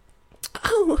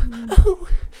 Oh,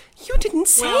 you didn't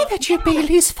say that you're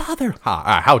Bailey's father.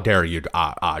 How dare you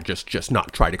just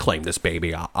not try to claim this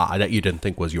baby that you didn't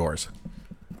think was yours.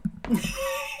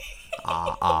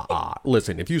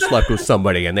 Listen, if you slept with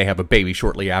somebody and they have a baby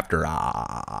shortly after, I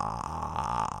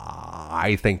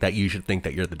think that you should think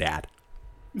that you're the dad.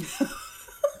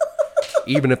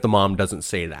 Even if the mom doesn't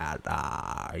say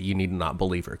that, you need to not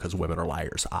believe her because women are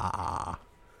liars.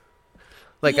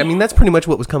 Like, I mean, that's pretty much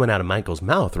what was coming out of Michael's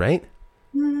mouth, right?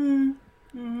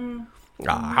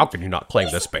 How can you not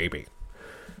claim this baby?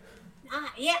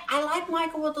 Yeah, I like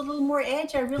Michael with a little more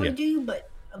edge. I really do, but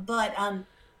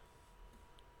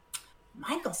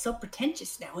Michael's so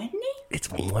pretentious now, isn't he? It's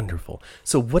wonderful.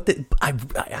 So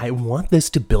I want this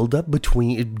to build up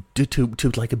between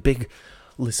to like a big.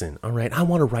 Listen, all right, I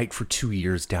want to write for 2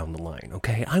 years down the line,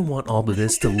 okay? I want all of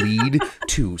this to lead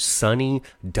to Sonny,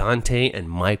 Dante, and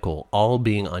Michael all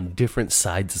being on different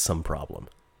sides of some problem.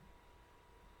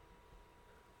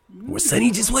 Well, Sonny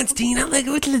just wants to,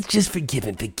 let's just forgive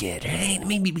and forget, right?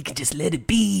 Maybe we can just let it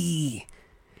be.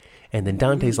 And then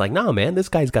Dante's like, nah, man, this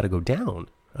guy's got to go down.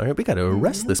 All right, we got to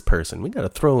arrest this person. We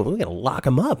got to lock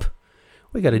him up.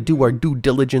 We got to do our due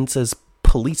diligence as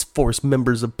police force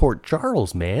members of Port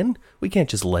Charles, man. We can't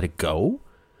just let it go.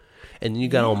 And then you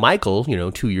got old Michael,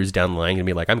 2 years down the line, gonna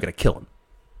be like, I'm gonna kill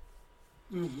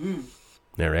him.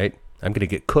 All right, I'm gonna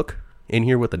get Cook in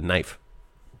here with a knife.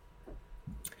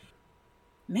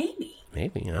 Maybe. I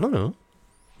don't know.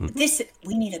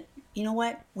 We need you know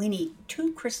what? We need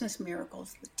 2 Christmas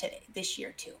miracles this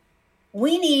year too.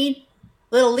 We need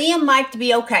little Liam Mike to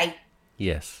be okay.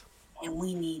 Yes. And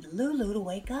we need Lulu to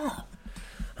wake up.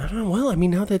 I don't know. Well, I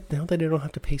mean, now that they don't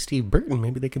have to pay Steve Burton,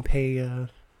 maybe they can pay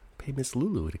Miss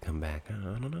Lulu to come back.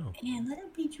 I don't know. And let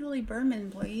it be Julie Berman,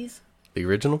 please. The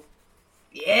original?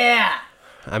 Yeah.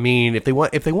 I mean, if they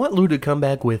want Lulu to come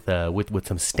back with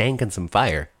some stank and some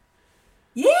fire.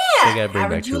 Yeah. They gotta bring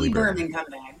back Julie Berman. Berman come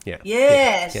back. Yeah.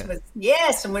 Yes. Yeah.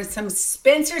 Yes. And with some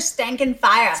Spencer Stankin'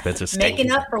 Fire. Spencer Stankin'.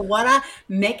 Making up for what I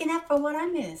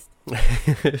missed.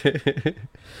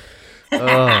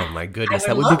 Oh my goodness,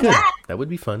 that would be good. That would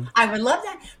be fun. I would love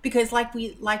that because, like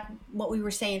what we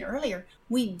were saying earlier,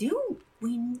 we do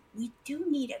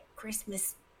need a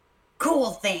Christmas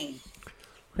cool thing.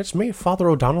 It's me, Father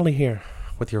O'Donnelly here,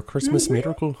 with your Christmas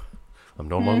miracle. I'm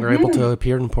no longer able to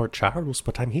appear in Port Charles,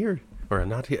 but I'm here. Or I'm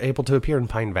not able to appear in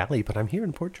Pine Valley, but I'm here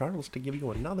in Port Charles to give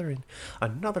you another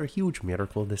huge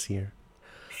miracle this year.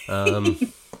 I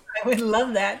would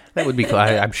love that. That would be cool.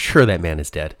 I'm sure that man is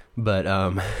dead, but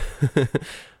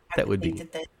that would be.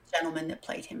 That the gentleman that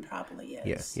played him probably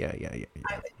is. Yeah. I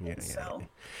would think so.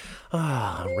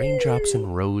 Raindrops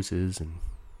and roses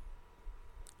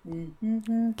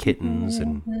and kittens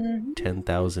and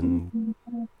 10,000.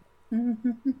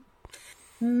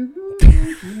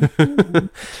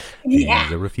 Yeah.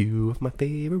 These are a few of my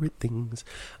favorite things.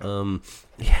 Oh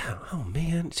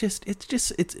man,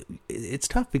 it's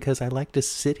tough because I like to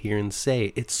sit here and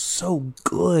say it's so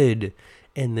good,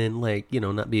 and then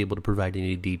not be able to provide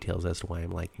any details as to why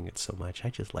I'm liking it so much. I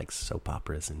just like soap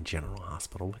operas and General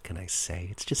Hospital. What can I say?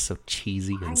 It's just so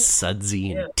cheesy and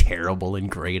sudsy and terrible and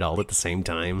great all at the same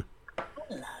time. I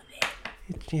love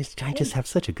it. I just have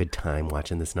such a good time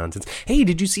watching this nonsense. Hey,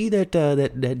 did you see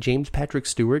that James Patrick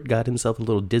Stewart got himself a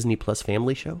little Disney Plus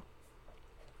family show?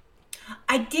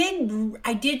 I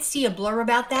did see a blur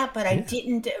about that, but I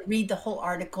didn't read the whole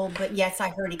article. But yes, I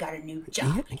heard he got a new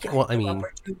job. Yeah, well, I mean,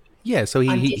 yeah. So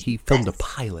he filmed a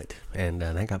pilot, and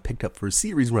that got picked up for a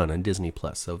series run on Disney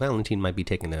Plus. So Valentine might be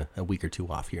taking a week or two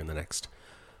off here in the next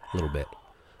little bit.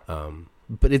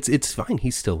 But it's fine.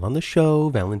 He's still on the show.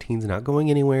 Valentine's not going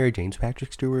anywhere. James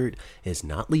Patrick Stewart is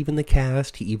not leaving the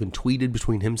cast. He even tweeted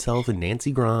between himself and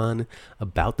Nancy Grahn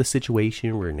about the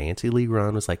situation where Nancy Lee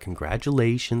Grahn was like,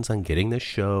 congratulations on getting this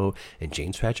show. And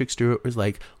James Patrick Stewart was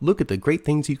like, look at the great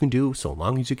things you can do so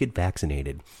long as you get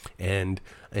vaccinated. And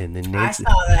then Nancy,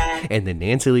 I saw that. And then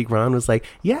Nancy Lee Grahn was like,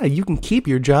 yeah, you can keep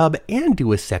your job and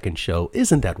do a second show.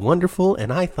 Isn't that wonderful?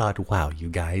 And I thought, wow, you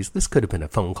guys, this could have been a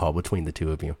phone call between the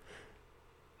two of you.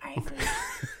 I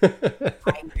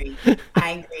agree.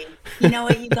 You know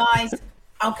what, you guys?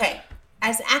 Okay,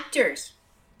 as actors,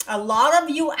 a lot of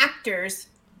you actors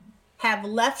have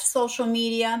left social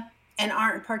media and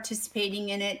aren't participating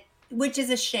in it, which is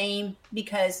a shame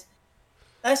because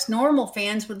us normal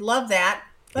fans would love that.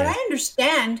 But I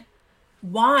understand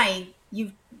why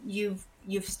you've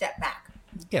stepped back.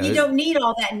 Yeah, you don't need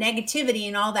all that negativity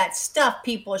and all that stuff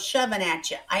people are shoving at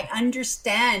you. I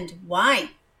understand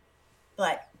why,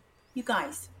 but you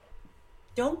guys,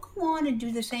 don't go on and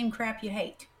do the same crap you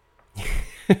hate.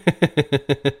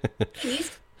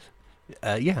 Please.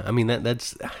 Yeah, I mean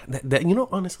that's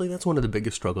honestly, that's one of the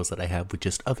biggest struggles that I have with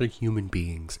just other human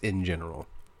beings in general.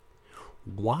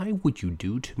 Why would you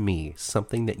do to me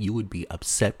something that you would be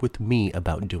upset with me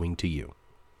about doing to you?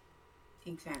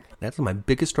 Exactly. That's my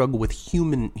biggest struggle with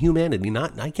humanity.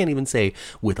 I can't even say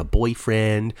with a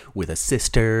boyfriend, with a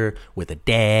sister, with a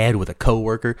dad, with a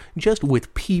coworker, just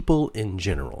with people in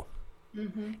general.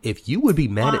 Mm-hmm. If you would be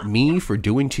mad at me for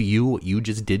doing to you what you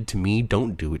just did to me,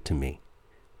 don't do it to me.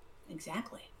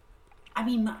 exactly. I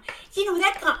mean, do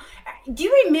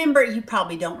you remember? You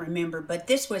probably don't remember, but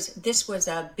this was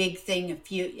a big thing a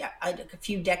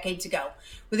few decades ago,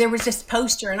 where there was this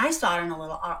poster, and I saw it in a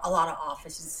lot of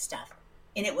offices and stuff,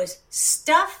 and it was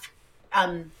stuff,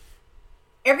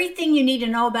 everything you need to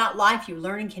know about life you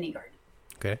learn in kindergarten.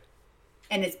 Okay.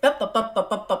 And it's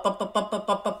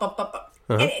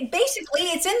and basically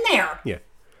it's in there. Yeah.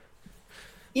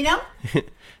 You know?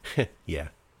 Yeah.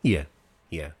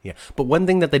 But one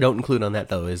thing that they don't include on that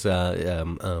though is hit,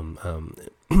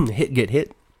 get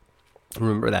hit.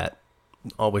 Remember that.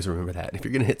 Always remember that. If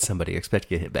you're gonna hit somebody, expect to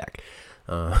get hit back.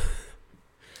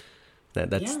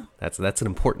 That's an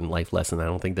important life lesson. I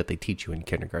don't think that they teach you in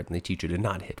kindergarten. They teach you to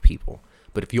not hit people.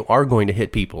 But if you are going to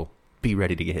hit people, be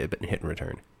ready to get hit in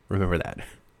return. Remember that.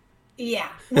 Yeah.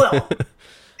 Well,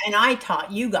 and I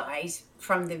taught you guys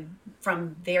from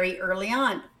very early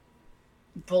on.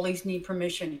 Bullies need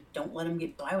permission. Don't let them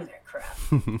get by with that crap.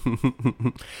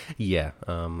 Yeah.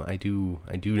 I do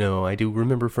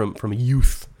remember from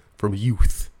youth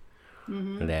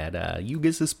that you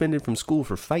get suspended from school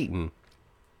for fighting.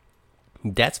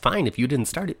 That's fine if you didn't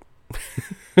start it.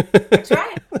 That's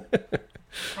right.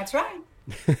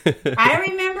 I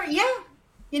remember, yeah.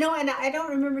 And I don't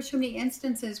remember too many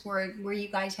instances where you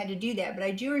guys had to do that, but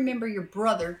I do remember your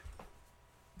brother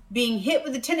being hit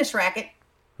with a tennis racket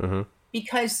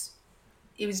because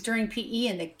it was during PE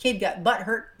and the kid got butt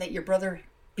hurt that your brother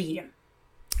beat him.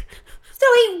 So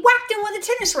he whacked him with a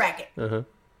tennis racket.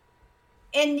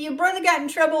 And your brother got in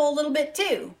trouble a little bit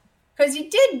too, because he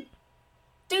did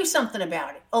do something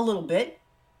about it a little bit.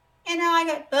 And now I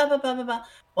got blah, blah, blah, blah, blah.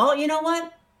 Well, you know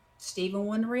what? Stephen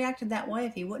wouldn't have reacted that way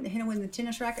if he wouldn't have hit him with the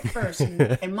tennis racket first.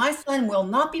 And my son will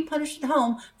not be punished at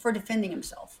home for defending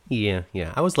himself. Yeah.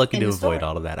 I was lucky to avoid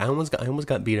all of that. I almost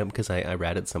got beat up because I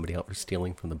ratted somebody out for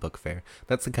stealing from the book fair.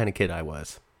 That's the kind of kid I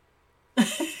was.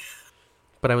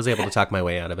 But I was able to talk my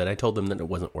way out of it. I told them that it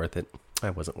wasn't worth it. I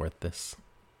wasn't worth this.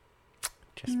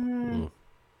 Just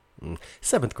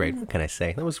 7th grade, what can I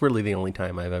say? That was really the only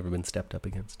time I've ever been stepped up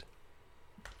against.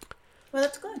 Well,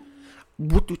 that's good.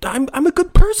 I'm a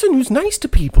good person who's nice to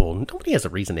people. Nobody has a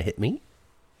reason to hit me.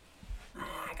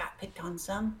 I got picked on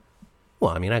some.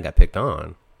 Well, I mean, I got picked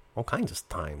on all kinds of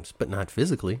times, but not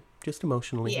physically, just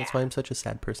emotionally. Yeah. That's why I'm such a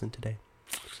sad person today.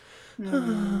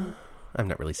 I'm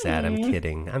not really sad. I'm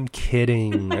kidding. How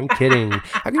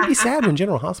can you be sad when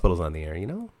General Hospital's on the air, you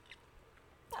know?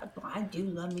 I do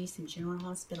love me some General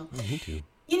Hospital. Me too.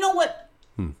 You know what?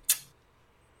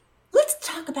 Let's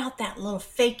talk about that little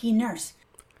fakey nurse.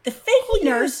 The fakey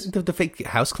nurse. The fake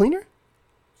house cleaner?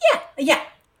 Yeah.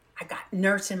 I got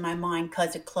nurse in my mind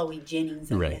because of Chloe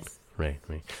Jennings. Right.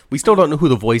 We still don't know who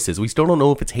the voice is. We still don't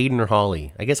know if it's Hayden or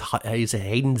Holly. I guess is it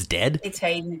Hayden's dead? It's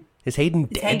Hayden. Is Hayden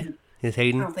dead? Is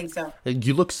Hayden? I don't think so.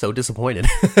 You look so disappointed.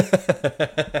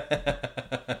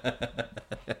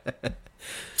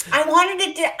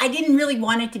 I didn't really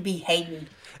want it to be Hayden.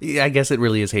 Yeah, I guess it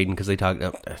really is Hayden because they talk.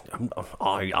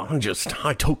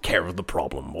 I took care of the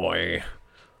problem, boy.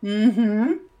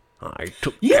 Mm-hmm. I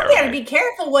took. You care better of be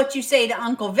careful what you say to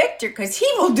Uncle Victor because he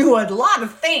will do a lot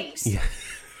of things. Yeah.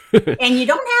 And you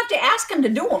don't have to ask him to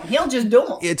do them; he'll just do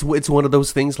them. It's one of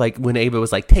those things like when Ava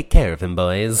was like, "Take care of him,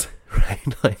 boys."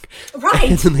 Right, right.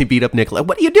 And then they beat up Nicola.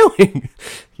 What are you doing?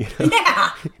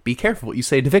 Yeah. Be careful what you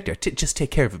say to Victor. Just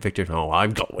take care of it, Victor. Oh,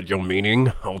 I've got what you're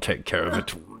meaning. I'll take care of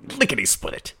it. Lickety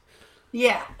split.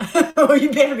 Yeah. Well,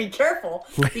 you better be careful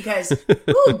because,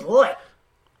 oh boy.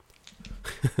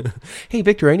 Hey,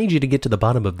 Victor, I need you to get to the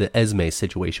bottom of the Esme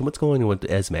situation. What's going on with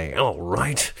Esme? All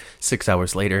right. 6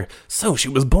 hours later. So she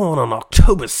was born on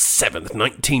October 7th,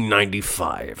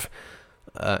 1995.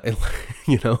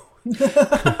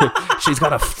 She's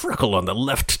got a freckle on the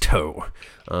left toe.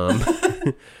 How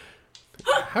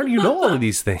do you know all of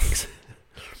these things?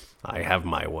 I have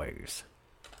my ways.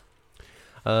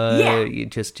 You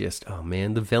just oh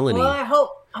man, the villainy. Well, I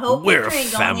hope we're Victor ain't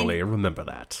family. going Remember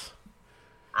that.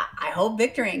 I hope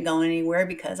Victor ain't going anywhere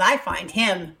because I find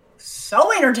him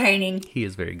so entertaining. He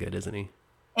is very good, isn't he?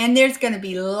 And there's going to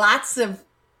be lots of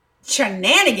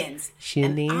shenanigans.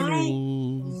 And I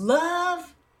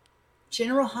love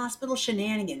General Hospital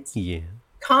shenanigans. Yeah.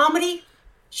 Comedy,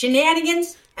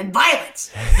 shenanigans, and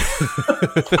violence.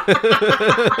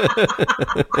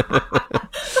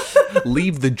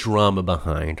 Leave the drama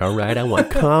behind, all right? I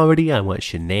want comedy, I want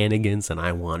shenanigans, and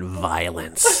I want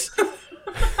violence.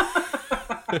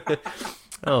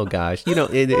 Oh gosh,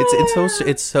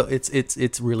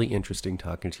 it's really interesting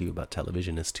talking to you about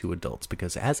television as two adults,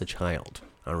 because as a child,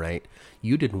 all right,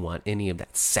 you didn't want any of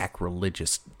that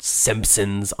sacrilegious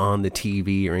Simpsons on the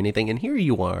TV or anything, and here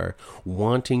you are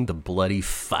wanting the bloody,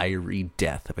 fiery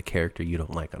death of a character you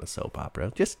don't like on a soap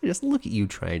opera. Just look at you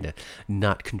trying to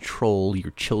not control your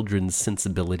children's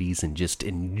sensibilities and just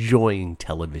enjoying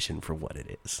television for what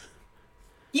it is.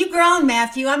 You grown,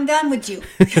 Matthew. I'm done with you.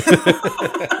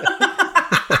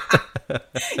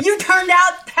 You turned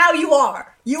out how you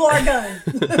are. You are done.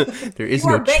 There is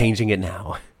no changing it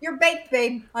now. You're baked,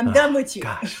 babe. I'm done with you.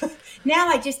 Gosh. Now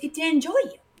I just get to enjoy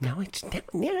you. Now I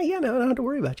don't have to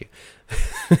worry about you.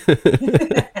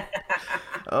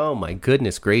 Oh my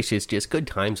goodness gracious! Just good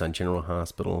times on General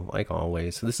Hospital, like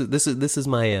always. This is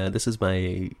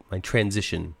my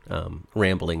transition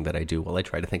rambling that I do while I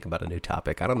try to think about a new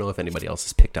topic. I don't know if anybody else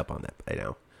has picked up on that by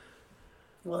now.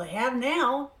 Well, they have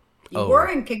now. You were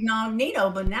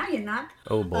incognito, but now you're not.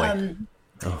 Oh boy.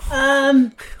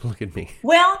 Look at me.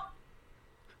 Well,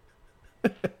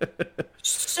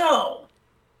 so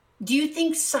do you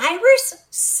think Cyrus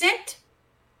sent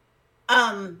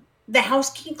the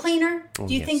house cleaner?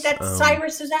 Do you think that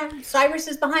Cyrus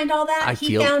is behind all that?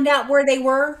 He found out where they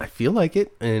were. I feel like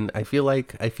it, and I feel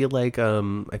like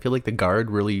the guard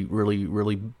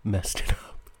really messed it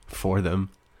up for them.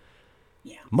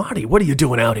 Yeah. Marty, what are you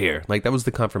doing out here? Like, that was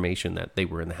the confirmation that they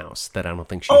were in the house that I don't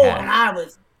think she had.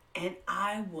 And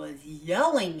I was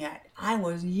yelling at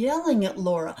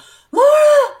Laura.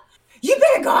 Laura, you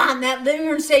better go out in that living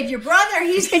room and save your brother.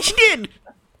 And she did.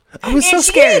 I was so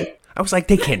scared. I was like,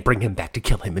 they can't bring him back to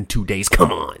kill him in 2 days.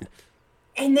 Come on.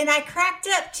 And then I cracked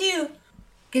up too,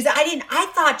 because I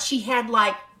thought she had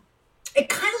it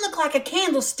kind of looked like a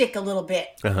candlestick a little bit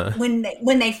when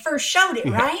they first showed it,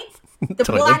 right? The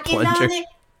black end on it.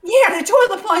 Yeah, the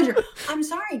toilet plunger. I'm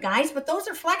sorry, guys, but those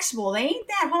are flexible. They ain't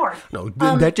that hard. No,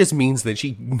 that just means that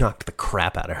she knocked the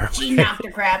crap out of her. She knocked the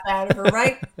crap out of her,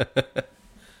 right?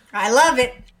 I love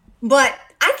it. But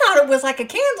I thought it was like a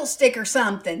candlestick or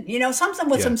something, something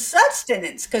with some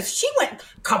substance, because she went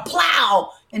kaplow,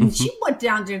 and she went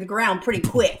down to the ground pretty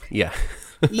quick. Yeah.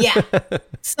 Yeah.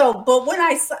 So, but when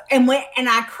I saw, and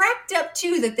I cracked up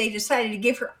too that they decided to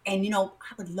give her, and I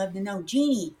would love to know,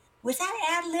 Jeannie, was that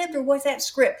ad-libbed or was that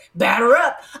script? Batter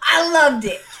up. I loved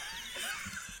it.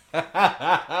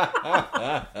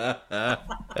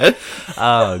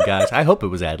 Oh gosh, I hope it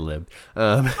was ad-libbed.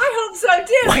 I hope so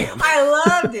too. Wham. I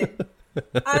loved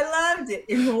it.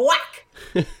 And whack.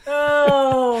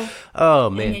 Oh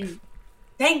man. And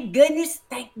thank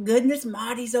goodness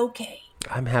Marty's okay.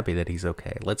 I'm happy that he's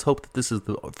okay. Let's hope that this is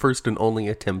the first and only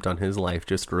attempt on his life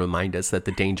just to remind us that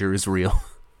the danger is real.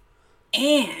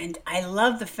 And I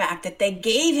love the fact that they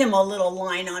gave him a little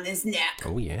line on his neck.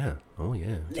 Oh yeah.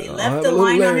 They left the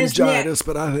line on his neck.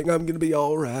 But I think I'm going to be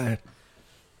all right.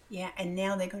 Yeah, and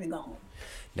now they're going to go home.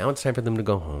 Now it's time for them to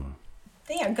go home.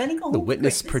 They are going to go home. The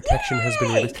witness protection has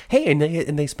been released. Hey, and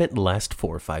they spent the last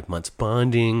 4 or 5 months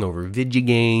bonding over video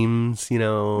games,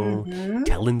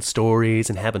 telling stories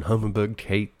and having hummingbird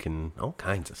cake and all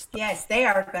kinds of stuff. Yes, they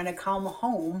are going to come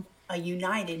home a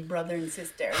united brother and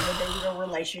sister with a real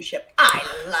relationship. I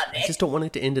love it. I just don't want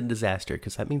it to end in disaster,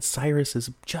 because that means Cyrus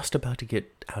is just about to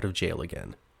get out of jail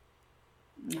again.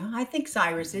 I think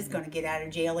Cyrus is going to get out of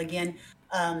jail again.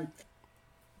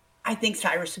 I think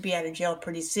Cyrus will be out of jail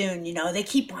pretty soon. They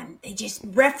just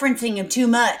referencing him too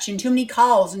much, and too many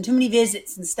calls and too many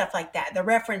visits and stuff like that. They're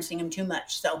referencing him too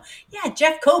much. So yeah,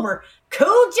 Jeff Kober,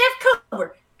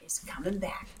 is coming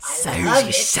back. I love it.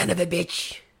 You son of a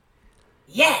bitch.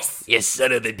 Yes. You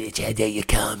son of a bitch. How dare you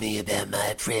call me about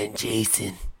my friend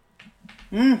Jason?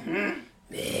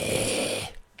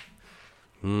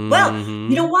 Well,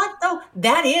 you know what, though?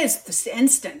 That is the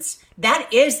instance. That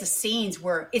is the scenes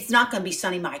where it's not going to be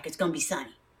Sonny Mike. It's going to be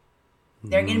Sonny.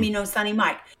 There going to be no Sonny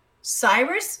Mike.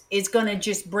 Cyrus is going to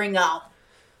just bring out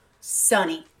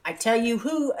Sonny. I tell you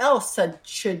who else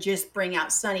should just bring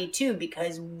out Sonny, too,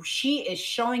 because she is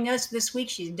showing us this week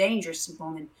she's a dangerous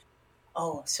woman.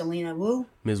 Oh, Selena Wu?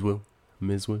 Ms. Wu.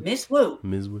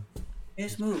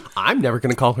 I'm never going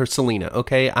to call her Selena,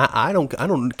 okay? I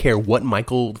don't care what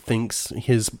Michael thinks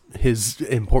his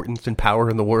importance and power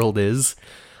in the world is.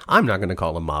 I'm not going to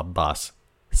call a mob boss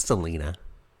Selena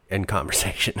in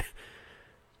conversation.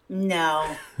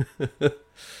 No.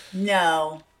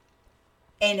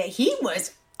 And he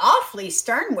was awfully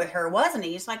stern with her, wasn't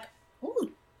he? He's like,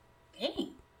 ooh,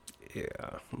 dang.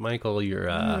 Yeah. Michael, you're...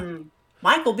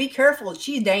 Michael, be careful.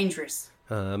 She's dangerous.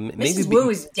 Mrs.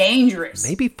 Wu is dangerous.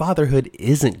 Maybe fatherhood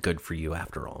isn't good for you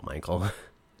after all, Michael.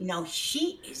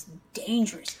 She is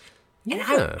dangerous. And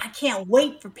Yeah. I can't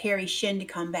wait for Perry Shin to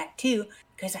come back too,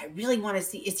 because I really want to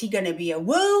see, is he going to be a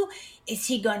Wu? Is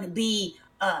he going to be,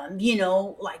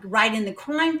 like right in the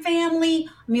crime family?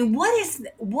 I mean,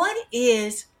 what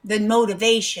is the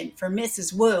motivation for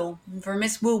Miss Wu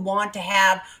want to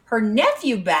have her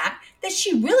nephew back that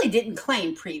she really didn't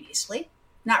claim previously?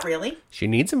 Not really. She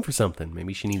needs him for something.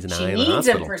 Maybe she needs an She eye in the needs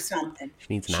him hospital. for something. She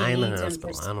needs an She eye in the needs him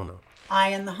hospital. for I don't know. eye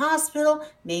in the hospital.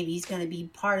 Maybe he's going to be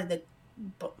part of the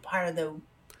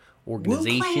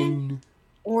Organization.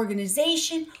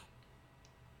 organization.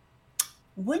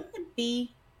 Wouldn't it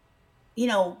be,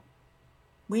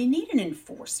 we need an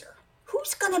enforcer.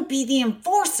 Who's going to be the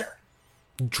enforcer?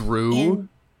 Drew. In-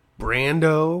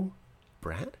 Brando.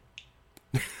 Brad?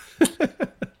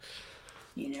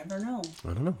 You never know.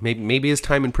 I don't know. Maybe his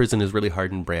time in prison has really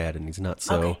hardened Brad, and he's not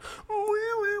so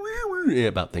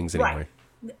about things anymore.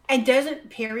 Right. And doesn't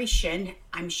Perry Shin,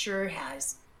 I'm sure,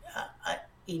 has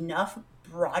enough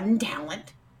broadened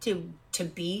talent to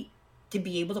be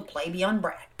able to play beyond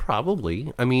Brad?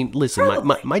 Probably. I mean, listen,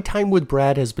 my time with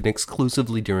Brad has been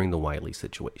exclusively during the Wiley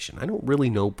situation. I don't really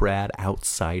know Brad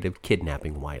outside of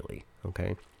kidnapping Wiley,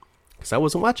 okay? Because I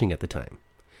wasn't watching at the time.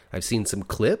 I've seen some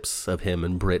clips of him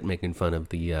and Britt making fun of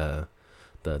the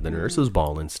nurse's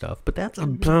ball and stuff, but that's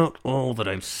about all that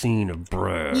I've seen of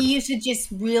Brad. He used to just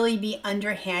really be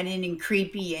underhanded and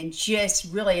creepy and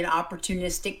just really an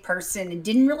opportunistic person and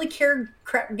didn't really give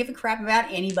a crap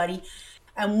about anybody.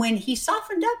 And when he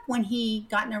softened up, when he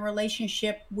got in a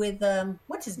relationship with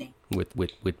what's his name?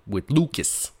 With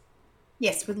Lucas.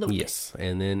 Yes, with Lucas. Yes,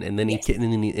 and then Yes.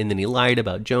 he lied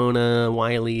about Jonah,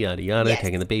 Wiley, yada yada, Yes.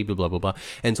 taking the baby, blah blah blah.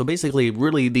 And so basically,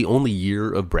 really, the only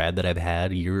year of Brad that I've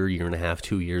had, year and a half,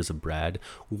 2 years of Brad,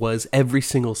 was every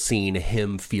single scene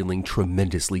him feeling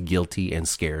tremendously guilty and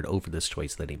scared over this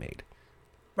choice that he made.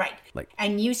 Right. Like-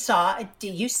 and you saw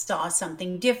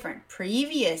something different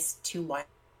previous to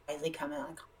Wiley coming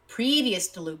on, previous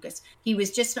to Lucas. He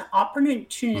was just an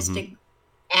opportunistic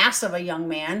ass of a young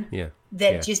man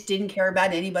that just didn't care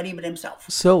about anybody but himself.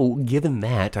 So, given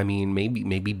that, I mean,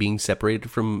 maybe being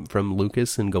separated from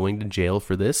Lucas and going to jail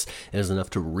for this is enough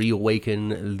to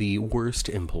reawaken the worst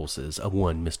impulses of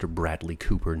one Mr. Bradley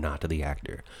Cooper, not the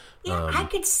actor. Yeah, I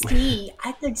could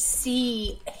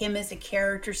see him as a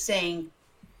character saying,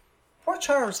 "Poor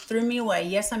Charles threw me away.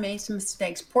 Yes, I made some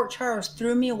mistakes. Poor Charles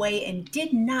threw me away and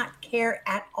did not care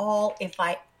at all if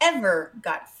I ever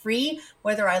got free,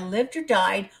 whether I lived or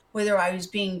died, whether I was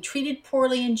being treated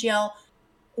poorly in jail,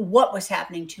 what was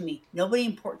happening to me. Nobody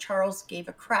in Port Charles gave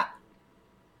a crap,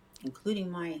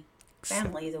 including my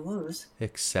family, the Woos."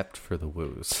 Except for the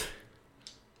Woos.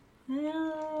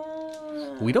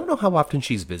 We don't know how often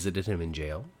she's visited him in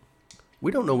jail.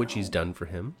 We don't know what she's done for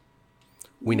him.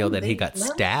 We know that he got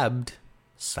stabbed.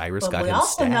 Cyrus got him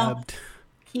stabbed.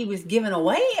 He was given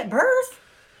away at birth.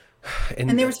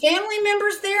 And there was family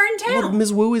members there in town. Well,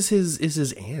 Ms. Wu is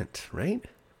his aunt, right?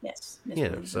 Yes.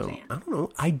 So I don't know.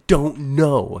 I don't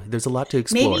know. There's a lot to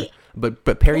explore. Maybe.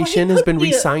 But Perry Shin has been could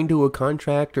be re-signed to a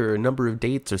contract or a number of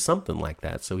dates or something like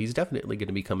that. So he's definitely going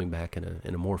to be coming back in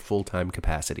a more full-time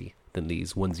capacity than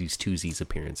these onesies, twosies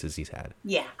appearances he's had.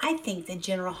 Yeah, I think the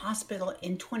General Hospital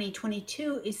in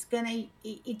 2022 is going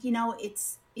to,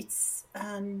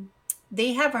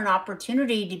 they have an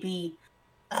opportunity to be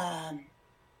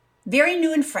very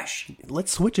new and fresh.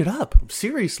 Let's switch it up.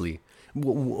 Seriously.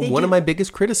 One of my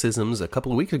biggest criticisms a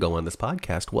couple of weeks ago on this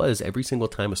podcast was every single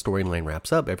time a storyline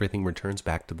wraps up, everything returns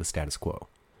back to the status quo.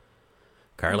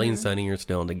 Carly and Sonny are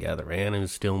still together.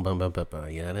 Anna's still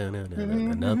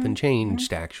nothing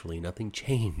changed actually. Nothing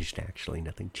changed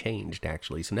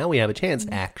actually. So now we have a chance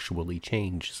to actually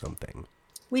change something.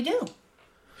 We do.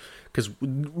 Because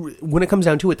when it comes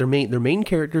down to it, their main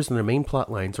characters and their main plot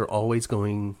lines are always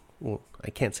going. Well,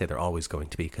 I can't say they're always going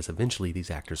to be, because eventually these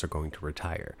actors are going to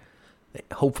retire.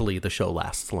 Hopefully the show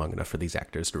lasts long enough for these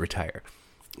actors to retire.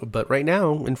 But right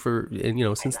now, and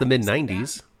since the mid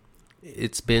 '90s,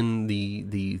 it's been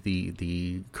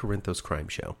the Corinthos crime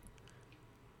show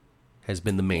has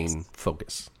been the main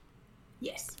focus.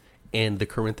 Yes. And the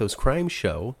Corinthos crime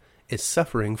show is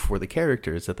suffering for the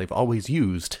characters that they've always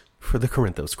used for the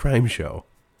Corinthos crime show.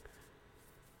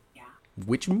 Yeah.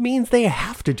 Which means they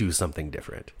have to do something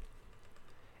different.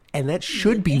 And that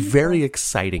should be very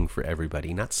exciting for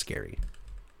everybody, not scary.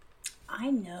 I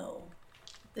know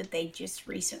that they just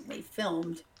recently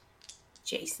filmed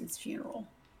Jason's funeral.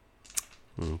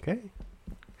 Okay.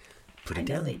 Put it I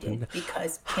know down. they did,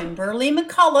 because Kimberly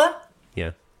McCullough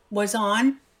Yeah. was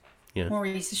on Yeah.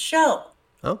 Maurice's show.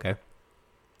 Okay.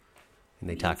 And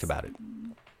they talked about it.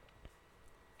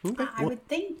 Okay. I would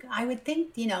think,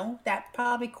 that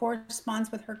probably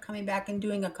corresponds with her coming back and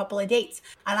doing a couple of dates.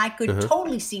 And I could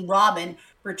totally see Robin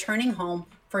returning home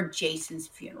for Jason's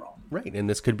funeral. Right, and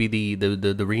this could be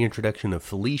the reintroduction of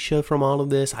Felicia from all of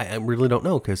this. I really don't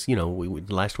know, because,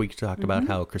 last week we talked about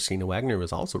how Christina Wagner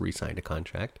was also re-signed a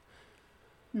contract.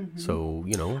 So,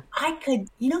 I could,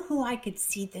 who I could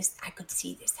see this? I could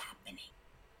see this happening.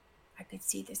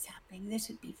 This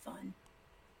would be fun.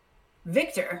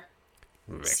 Victor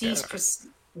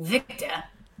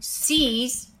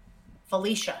sees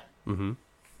Felicia.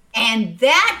 And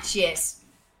that just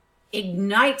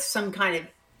ignites some kind of,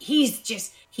 he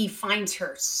finds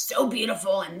her so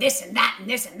beautiful and this and that and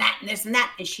this and that and this and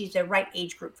that. And she's the right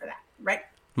age group for that, right?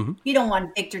 You don't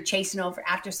want Victor chasing over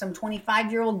after some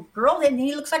 25-year-old girl, and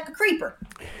he looks like a creeper.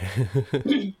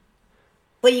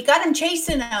 But you got him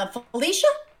chasing Felicia?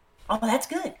 Oh, that's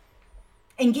good.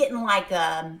 And getting like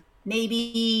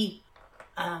maybe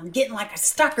getting like a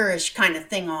stalkerish kind of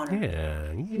thing on her.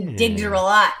 Yeah. Digged her a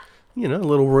lot. A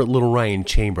little Ryan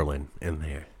Chamberlain in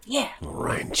there. Yeah.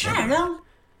 Ryan I Chamberlain. don't know.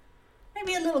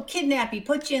 Maybe a little kidnap you,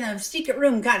 put you in a secret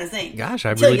room kind of thing. Gosh,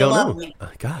 I Till really you don't love know. me.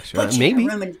 Gosh, Put you in a maybe,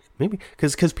 room and- maybe,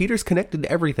 because Peter's connected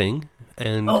to everything,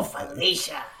 and Oh,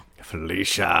 Felicia.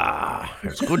 Felicia,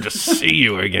 it's good to see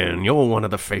you again. You're one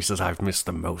of the faces I've missed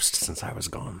the most since I was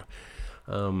gone.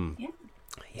 Yeah.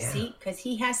 See, because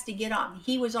he has to get on.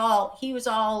 He was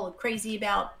all crazy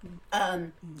about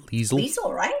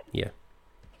Liesel, right? Yeah,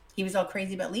 He was all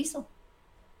crazy about Liesel.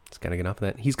 he's got to get off of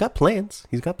that. He's got plans.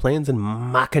 He's got plans and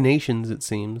machinations, it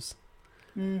seems.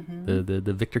 The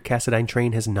Victor Cassadine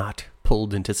train has not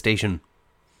pulled into station.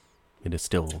 It is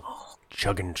still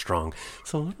chugging strong.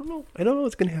 So I don't know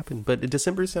what's going to happen. But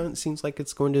December seems like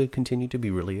it's going to continue to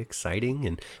be really exciting.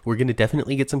 And we're going to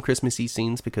definitely get some Christmassy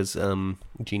scenes because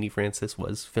Jeannie Francis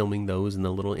was filming those in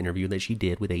the little interview that she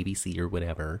did with ABC or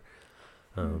whatever.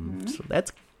 So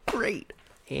that's great.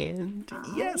 And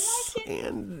yes,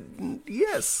 and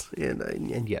yes,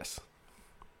 and yes.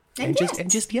 And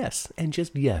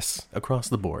just yes across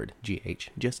the board, GH.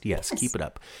 Just yes. Keep it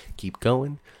up. Keep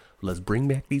going. Let's bring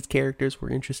back these characters we're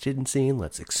interested in seeing.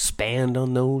 Let's expand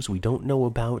on those we don't know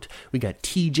about. We got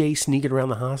TJ sneaking around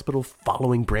the hospital,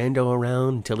 following Brando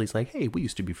around until he's like, hey, we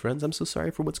used to be friends. I'm so sorry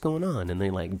for what's going on. And they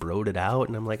like broed it out.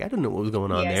 And I'm like, I don't know what was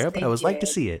going on there, but I was like to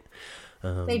see it.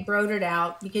 They broed it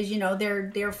out because,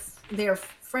 their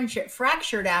friendship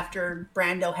fractured after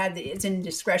Brando had his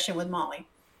indiscretion with Molly.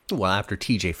 Well, after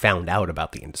TJ found out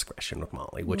about the indiscretion with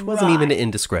Molly, which wasn't even an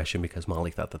indiscretion because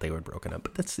Molly thought that they were broken up.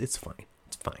 But it's fine.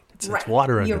 It's fine. It's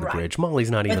water under the bridge. Molly's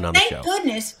not even on the show. Thank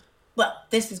goodness. Well,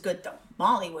 this is good though.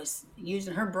 Molly was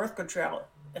using her birth control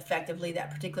effectively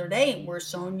that particular day, where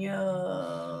Sonia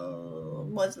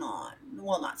was not.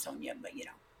 Well, not Sonia, but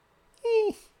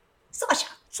Sasha.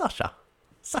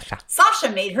 Sasha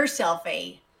made herself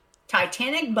a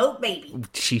Titanic boat baby.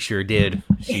 She sure did.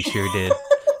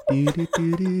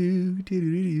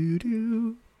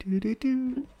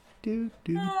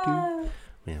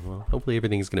 Yeah, well, hopefully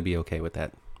everything's going to be okay with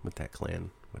that clan.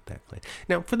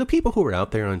 Now, for the people who are out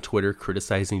there on Twitter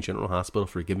criticizing General Hospital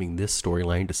for giving this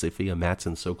storyline to Sophia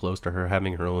Matson so close to her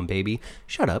having her own baby,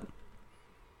 shut up.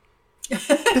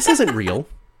 This isn't real.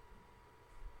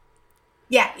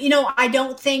 Yeah, I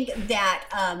don't think that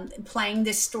playing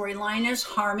this storyline is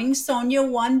harming Sonia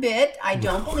one bit. I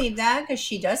don't believe that because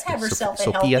she does have herself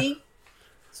a healthy.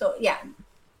 So yeah,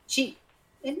 is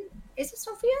it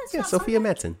Sophia? It's not Sophia Sonia?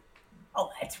 Matson.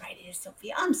 Oh, that's right. It is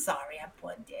Sophia. I'm sorry. I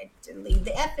put it to leave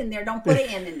the F in there. Don't put an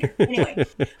N in there. Anyway.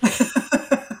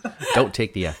 Don't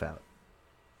take the F out.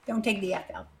 Don't take the F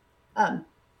out.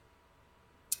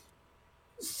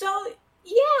 So,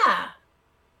 yeah.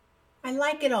 I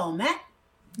like it all, Matt.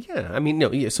 Yeah, I mean,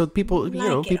 no. Yeah, so people,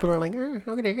 people are like,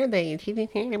 okay, she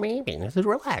didn't hear the baby. I said,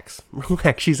 relax.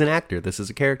 She's an actor. This is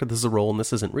a character. This is a role, and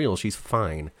this isn't real. She's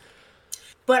fine.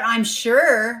 But I'm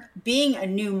sure being a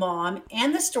new mom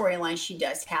and the storyline she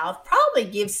does have probably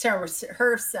gives her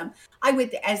some. I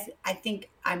think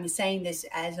I'm saying this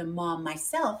as a mom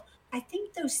myself. I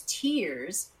think those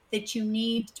tears that you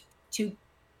need to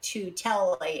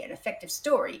tell an effective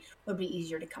story would be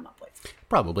easier to come up with.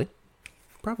 Probably.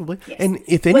 Yes. And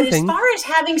if anything, but as far as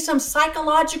having some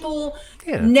psychological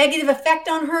negative effect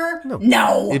on her,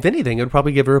 no. If anything, it would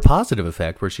probably give her a positive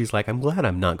effect where she's like, I'm glad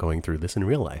I'm not going through this in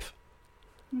real life.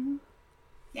 Mm-hmm.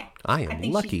 Yeah. I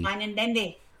think lucky. She's fine and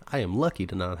dandy. I am lucky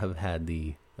to not have had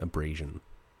the abrasion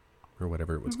or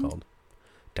whatever it was called.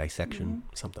 Dissection,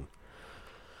 something.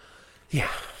 Yeah.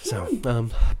 So,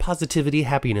 positivity,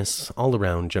 happiness all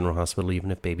around General Hospital,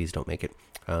 even if babies don't make it.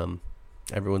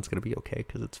 Everyone's going to be okay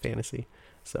because it's fantasy.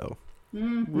 So,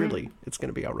 Really, it's going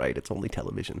to be all right. It's only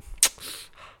television.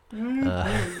 So where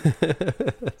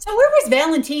was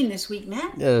Valentine this week,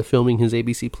 Matt? Filming his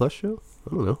ABC Plus show.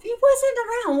 I don't know. He wasn't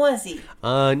around, was he?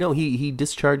 No, he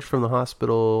discharged from the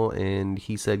hospital and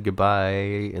he said goodbye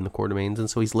in the Quartermaines, and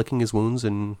so he's licking his wounds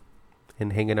and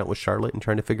hanging out with Charlotte and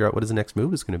trying to figure out what his next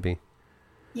move is going to be.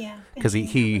 Yeah. Because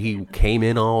he came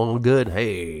in all good.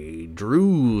 Hey,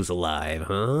 Drew's alive,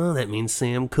 huh? That means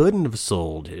Sam couldn't have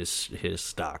sold his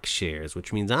stock shares,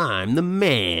 which means I'm the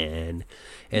man.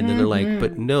 And then they're like,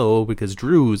 but no, because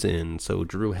Drew's in, so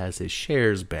Drew has his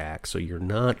shares back, so you're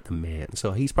not the man.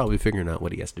 So he's probably figuring out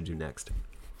what he has to do next.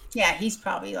 Yeah, he's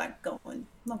probably like going,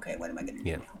 okay, what am I going to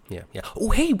do now? Yeah. Oh,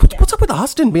 hey, what's up with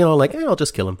Austin being all like, I'll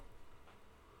just kill him?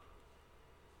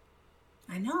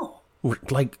 I know.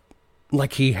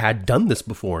 Like he had done this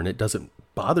before, and it doesn't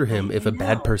bother him if a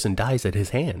bad person dies at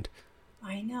his hand.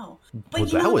 I know. But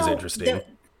Well, that was interesting.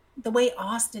 The way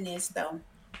Austin is, though,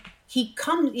 he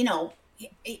comes,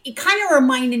 it kind of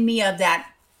reminded me of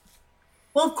that.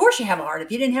 Well, of course you have a heart.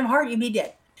 If you didn't have a heart, you'd be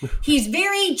dead. He's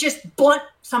very just blunt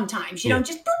sometimes,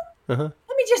 just, boop,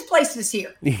 let me just place this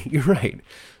here. You're right.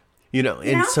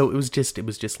 So it was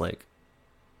just like,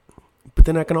 but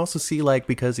then I can also see, like,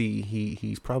 because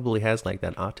he probably has like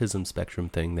that autism spectrum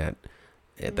thing that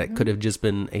could have just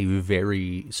been a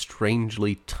very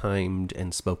strangely timed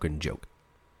and spoken joke.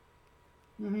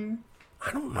 I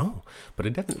don't know, but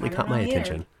it definitely caught my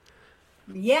attention.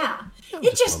 Yeah,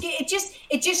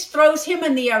 it just throws him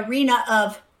in the arena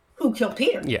of who killed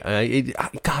Peter. Yeah,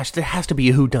 gosh, there has to be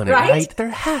a whodunit, right? There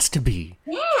has to be.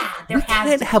 Yeah, we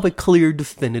can't have a clear,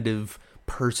 definitive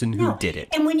person who did it.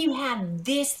 And when you have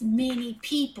this many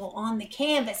people on the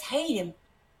canvas hate him,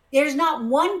 there's not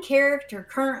one character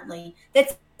currently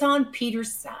that's on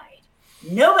Peter's side.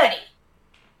 Nobody.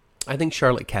 I think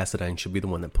Charlotte Cassadine should be the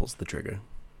one that pulls the trigger.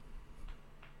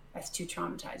 That's too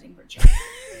traumatizing for Joe.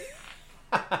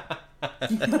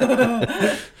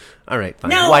 All right, fine.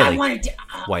 No, Wiley. I wanted to.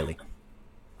 Wiley.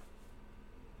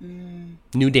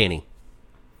 New Danny.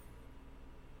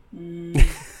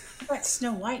 But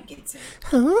Snow White gets it.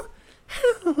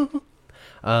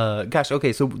 Gosh,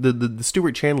 okay, so the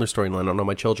Stuart Chandler storyline, I don't know,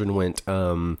 my children went,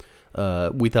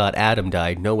 we thought Adam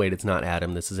died. No, wait, it's not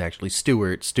Adam. This is actually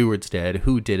Stuart. Stuart's dead.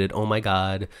 Who did it? Oh my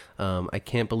God. I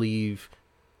can't believe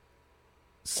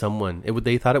someone.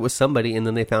 They thought it was somebody, and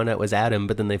then they found out it was Adam,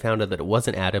 but then they found out that it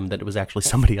wasn't Adam, that it was actually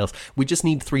somebody else. We just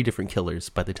need 3 different killers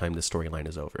by the time the storyline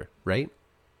is over, right?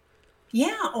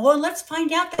 Yeah, or let's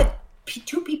find out that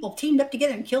 2 people teamed up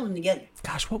together and killed him together.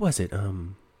 Gosh, what was it?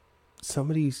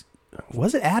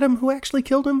 Was it Adam who actually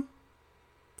killed him?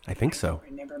 I think so.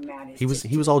 He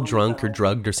was all drunk or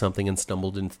drugged or something and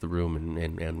stumbled into the room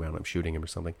and wound up shooting him or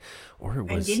something. Or it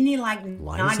was, and didn't he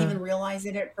Liza? not even realize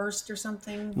it at first or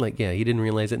something? Like, yeah, he didn't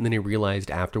realize it, and then he realized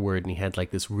afterward, and he had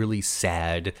like this really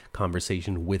sad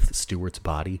conversation with Stuart's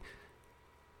body.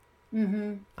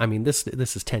 I mean, this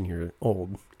is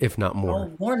 10-year-old, if not more.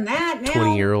 Oh, more than that now.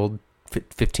 20-year-old,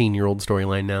 15-year-old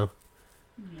storyline now.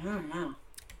 I don't know.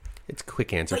 It's a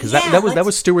quick answer, because But yeah, that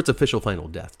was Stuart's official final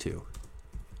death too.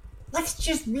 Let's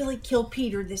just really kill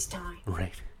Peter this time.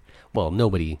 Right. Well,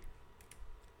 nobody's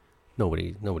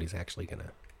actually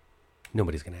gonna do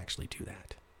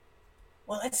that.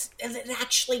 Well, let's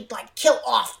actually like kill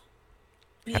off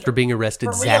Peter. After being arrested,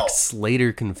 For Zack real.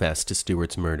 Slater confessed to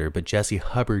Stuart's murder, but Jesse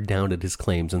Hubbard doubted his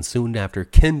claims, and soon after,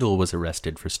 Kendall was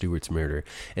arrested for Stuart's murder.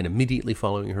 And immediately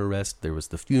following her arrest, there was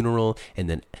the funeral, and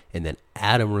then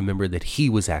Adam remembered that he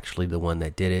was actually the one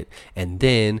that did it, and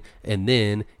then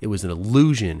it was an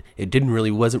illusion. It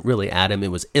wasn't really Adam, it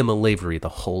was Emma Lavery the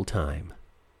whole time.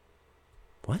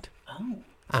 What? Oh.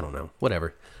 I don't know.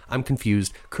 Whatever. I'm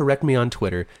confused. Correct me on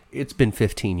Twitter. It's been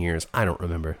 15 years. I don't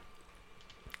remember.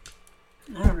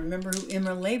 I don't remember who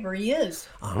Emma Lavery is.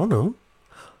 I don't know.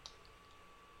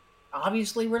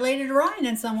 Obviously related to Ryan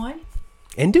in some way.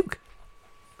 And Duke.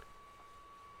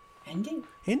 And Duke.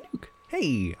 And Duke.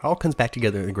 Hey, all comes back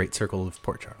together in the great circle of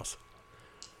Port Charles.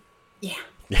 Yeah.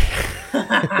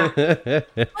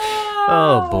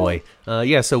 Oh boy.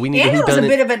 Yeah, so we need Anna to was a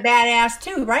bit of a badass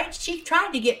too, right? She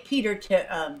tried to get Peter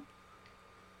to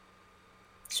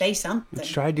say something.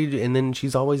 Tried to, and then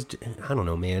she's always, I don't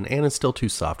know, man. Anna's still too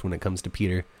soft when it comes to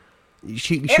Peter.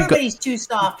 Everybody's too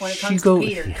soft when it comes to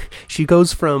Peter. She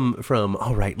goes from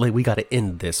all right, like, we got to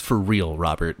end this for real,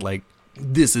 Robert. Like,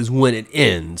 this is when it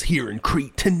ends here in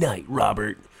Crete tonight,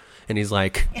 Robert. And he's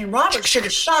like, and Robert should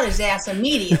have shot his ass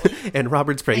immediately. And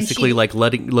Robert's basically like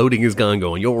loading his gun,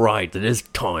 going, "You're right. It is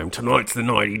time. Tonight's the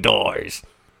night he dies."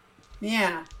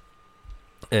 Yeah.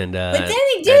 And but then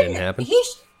he that didn't happen.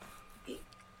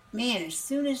 man, as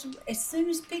soon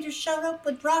as Peter showed up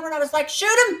with Robert, I was like, shoot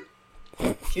him!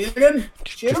 Shoot him!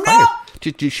 Shoot him now!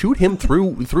 Just shoot him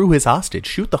through his hostage.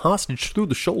 Shoot the hostage through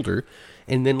the shoulder,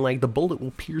 and then like the bullet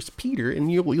will pierce Peter,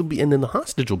 and you'll be, and then the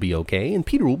hostage will be okay, and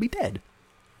Peter will be dead.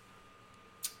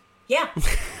 Yeah.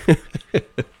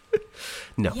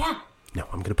 No. Yeah. No,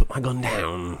 I'm gonna put my gun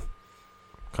down.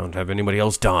 Can't have anybody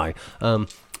else die.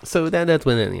 So that's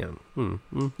when,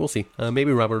 we'll see.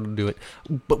 Maybe Robert will do it.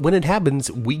 But when it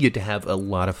happens, we get to have a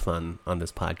lot of fun on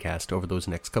this podcast over those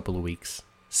next couple of weeks.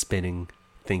 Spinning,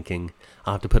 thinking.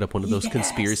 I'll have to put up one of those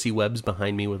conspiracy webs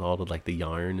behind me with all the, like, the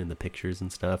yarn and the pictures and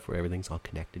stuff where everything's all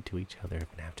connected to each other. I'm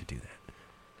going to have to do that.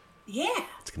 Yeah.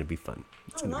 It's going to be fun.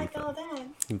 I like all that.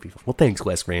 It's going to be fun. Well, thanks,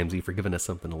 Wes Ramsey, for giving us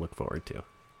something to look forward to.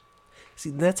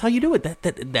 See, that's how you do it.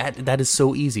 That is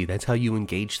so easy. That's how you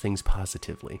engage things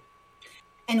positively.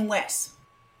 And Wes,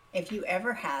 if you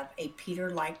ever have a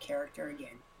Peter-like character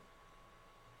again,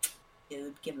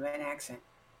 dude, give him an accent.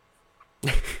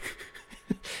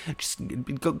 Just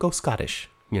go Scottish,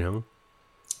 you know?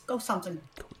 Go something.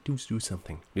 Do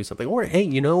something. Do something. Or, hey,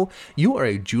 you know, you are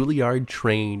a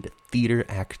Juilliard-trained theater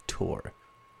actor.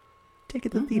 Take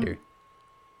it to theater.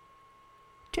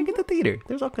 Take it to theater.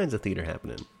 There's all kinds of theater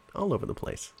happening all over the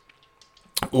place.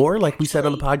 Or, like we said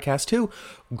on the podcast, too,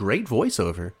 great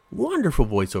voiceover. Wonderful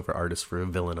voiceover artist for a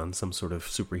villain on some sort of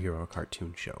superhero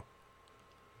cartoon show.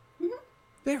 Mm-hmm.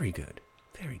 Very good.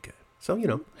 Very good. So, you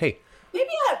know, hey.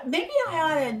 Maybe I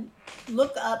ought to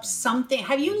look up something.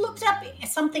 Have you looked up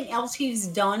something else he's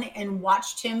done and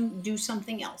watched him do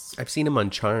something else? I've seen him on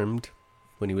Charmed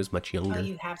when he was much younger. Oh,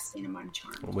 you have seen him on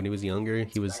Charmed. When he was younger,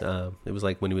 he was, it was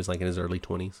like when he was like in his early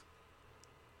 20s.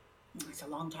 It's a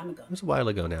long time ago. It was a while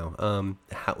ago now.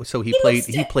 So he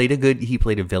played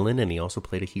a villain, and he also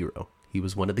played a hero. He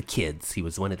was one of the kids. He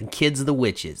was one of the kids of the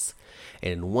witches.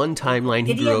 And in one timeline,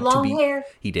 he grew up to be. Hair?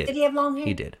 He did. Did he have long hair?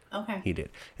 He did. Okay. He did.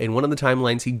 In one of the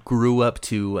timelines, he grew up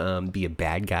to be a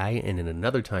bad guy, and in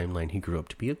another timeline, he grew up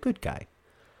to be a good guy.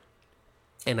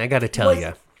 And I got to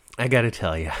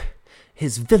tell you,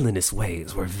 his villainous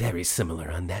ways were very similar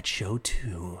on that show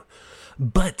too.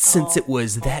 But since it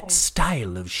was that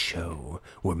style of show,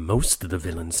 where most of the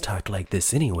villains talked like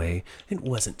this anyway, it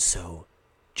wasn't so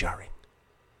jarring.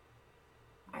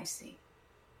 I see.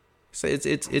 So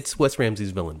it's Wes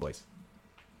Ramsey's villain voice.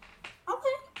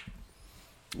 Okay.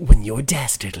 When you're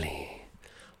dastardly,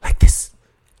 like this,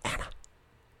 Anna.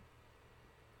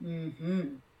 Mm-hmm.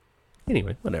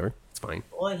 Anyway, whatever. It's fine.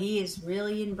 Boy, he is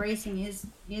really embracing his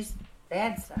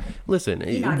bad side. Listen,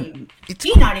 he's not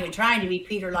even trying to be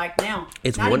Peter-like now.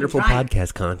 It's not wonderful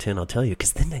podcast content, I'll tell you,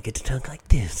 because then I get to talk like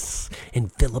this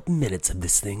and fill up minutes of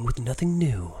this thing with nothing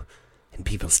new, and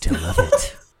people still love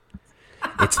it.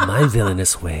 It's my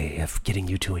villainous way of getting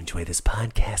you to enjoy this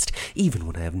podcast, even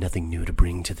when I have nothing new to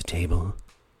bring to the table.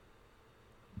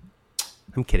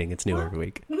 I'm kidding. It's new every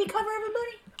week. Did we cover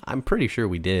everybody? I'm pretty sure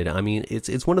we did. I mean,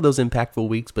 it's one of those impactful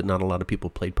weeks, but not a lot of people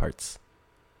played parts.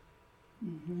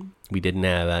 Mm-hmm. We didn't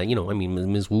have,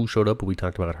 Ms. Wu showed up, but we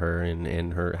talked about her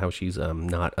and her how she's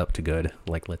not up to good.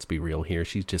 Like, let's be real here.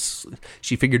 She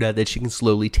figured out that she can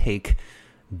slowly take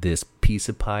this piece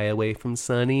of pie away from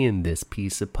Sunny, and this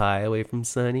piece of pie away from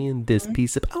Sunny, and this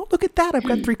piece of... Oh, look at that. I've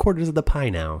got 3/4 of the pie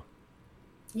now.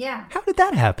 Yeah. How did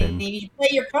that happen? And if you play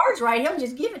your cards right, he'll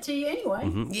just give it to you anyway.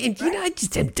 Mm-hmm.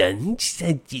 And, I'm done.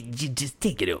 Just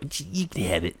take it over. You can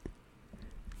have it.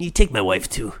 You take my wife,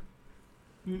 too.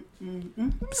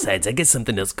 Mm-hmm. Besides, I got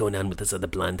something else going on with this other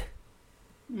blonde.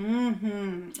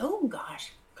 Mm-hmm. Oh,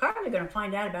 gosh. Carly's going to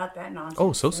find out about that nonsense.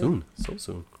 Oh, so soon. So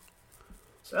soon.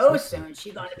 So soon.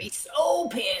 She's going to be so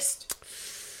pissed.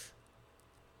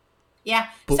 Yeah.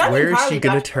 But where is she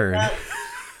going to turn?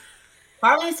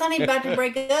 Carly and Sonny about to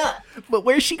break up. But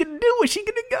where's she going to do? Where's she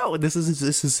going to go? This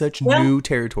is such new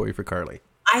territory for Carly.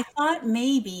 I thought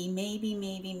maybe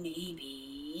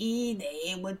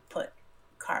they would put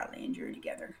Carly and Drew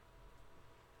together.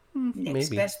 Next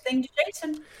maybe. Best thing to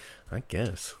Jason. I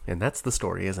guess. And that's the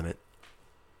story, isn't it?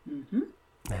 Mm-hmm.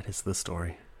 That is the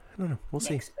story. I don't know. We'll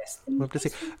see. We'll have to see.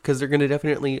 Because they're going to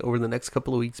definitely, over the next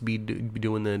couple of weeks, be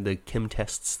doing the chem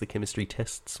tests, the chemistry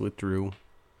tests with Drew.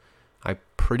 I'm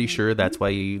pretty sure that's why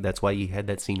you had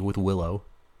that scene with Willow.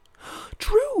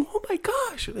 Drew, oh my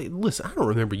gosh. Listen, I don't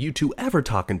remember you two ever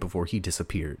talking before he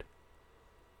disappeared.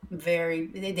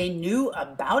 They knew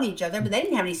about each other, but they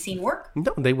didn't have any scene work.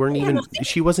 No, they weren't even,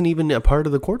 she wasn't even a part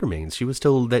of the Quartermains. She was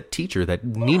still that teacher that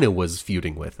Nina was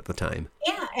feuding with at the time.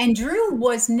 Yeah, and Drew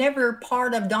was never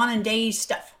part of Dawn and Day's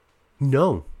stuff.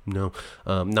 No.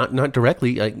 Not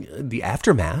directly. The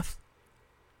aftermath.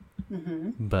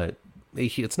 Mm-hmm. But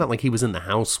it's not like he was in the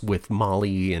house with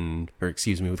Molly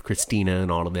with Christina and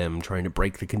all of them trying to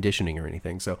break the conditioning or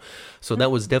anything. So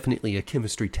that was definitely a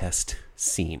chemistry test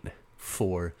scene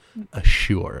for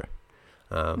sure.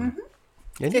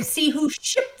 To see who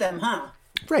shipped them, huh?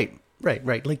 Right.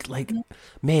 Like,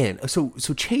 man. So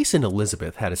Chase and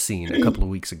Elizabeth had a scene a couple of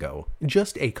weeks ago,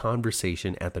 just a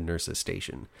conversation at the nurse's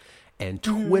station, and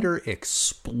Twitter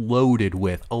exploded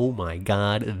with, "Oh my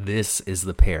God, this is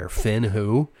the pair." Finn,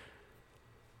 who?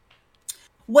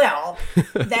 Well,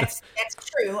 that's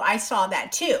true. I saw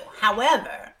that too.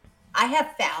 However, I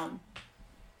have found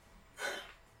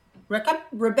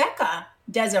Rebecca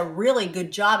does a really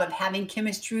good job of having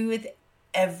chemistry with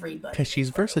everybody. Because she's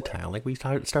versatile, like we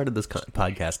started this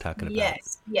podcast talking about.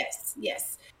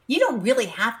 Yes. You don't really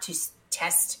have to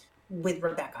test with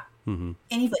Rebecca.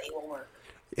 Anybody will work.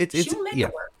 She'll make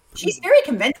it work. She's very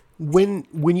convincing.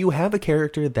 When you have a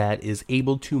character that is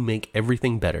able to make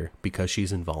everything better because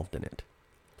she's involved in it,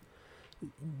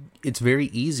 it's very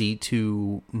easy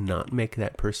to not make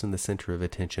that person the center of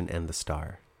attention and the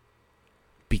star.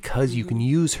 Because you can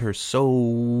use her with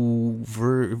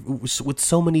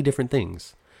so many different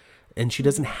things. And she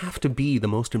doesn't have to be the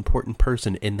most important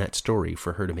person in that story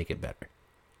for her to make it better.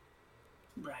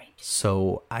 Right.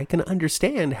 So I can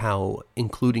understand how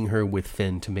including her with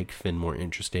Finn to make Finn more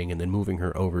interesting, and then moving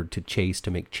her over to Chase to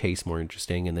make Chase more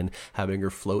interesting, and then having her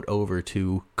float over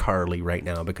to Carly right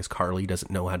now because Carly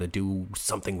doesn't know how to do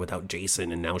something without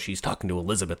Jason, and now she's talking to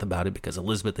Elizabeth about it because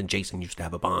Elizabeth and Jason used to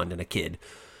have a bond and a kid.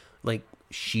 Like,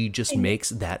 she just makes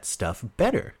that stuff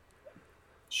better.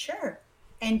 Sure.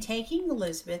 And taking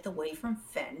Elizabeth away from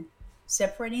Finn,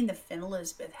 separating the Finn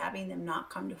Elizabeth, having them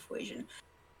not come to fruition,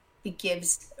 it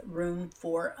gives room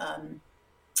for them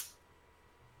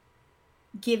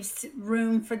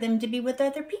to be with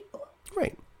other people.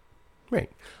 Right.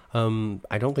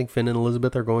 I don't think Finn and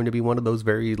Elizabeth are going to be one of those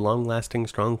very long-lasting,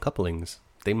 strong couplings.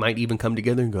 They might even come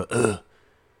together and go,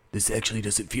 this actually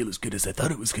doesn't feel as good as I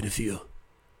thought it was going to feel.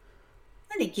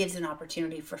 And it gives an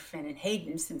opportunity for Finn and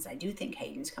Hayden, since I do think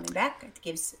Hayden's coming back. It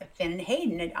gives Finn and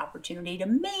Hayden an opportunity to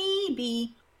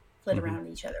maybe flit around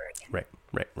each other again. Right.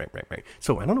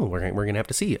 So I don't know. We're gonna have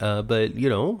to see. But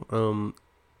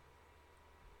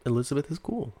Elizabeth is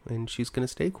cool, and she's gonna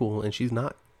stay cool, and she's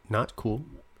not cool.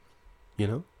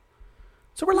 So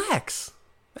relax.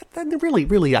 That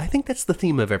really, I think that's the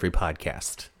theme of every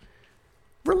podcast.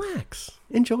 Relax,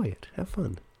 enjoy it, have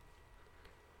fun.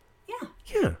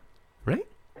 Yeah. Right?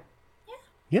 Yeah.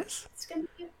 Yes. It's gonna be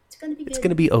good. It's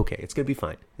gonna be okay. It's gonna be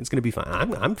fine.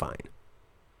 I'm fine.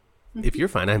 If you're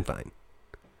fine, I'm fine.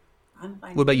 I'm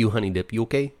fine. What about you, Honey Dip? You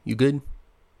okay? You good?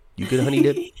 You good, Honey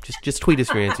Dip? Just tweet us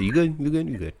your answer. You good?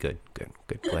 Good.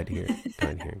 Glad to hear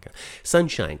it.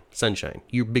 Sunshine.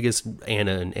 Your biggest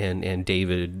Anna and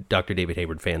Dr. David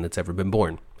Hayward fan that's ever been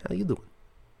born. How you doing?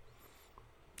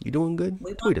 You doing good?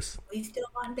 Tweet us. We still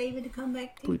want David to come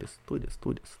back too? Tweet us.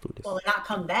 Well, not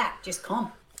come back. Just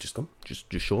come. Just come. Just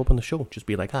show up on the show. Just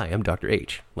be like, hi, I'm Dr.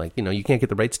 H. Like, you can't get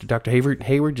the rights to Dr.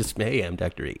 Hayward. Just, hey, I'm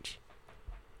Dr. H.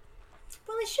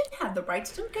 Well, they shouldn't have the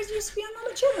rights to him because he used to be on all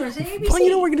the children's at ABC.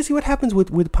 Well, we're going to see what happens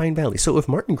with Pine Valley. So if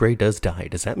Martin Gray does die,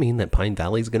 does that mean that Pine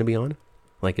Valley is going to be on?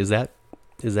 Like, is that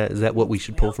what we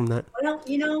should pull from that? Well,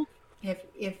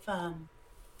 if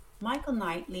Michael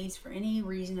Knight leaves for any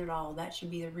reason at all, that should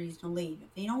be the reason to leave. If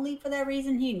he don't leave for that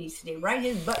reason, he needs to stay right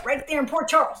his butt right there in Port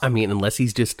Charles. I mean, unless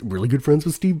he's just really good friends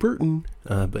with Steve Burton.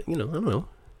 But, I don't know.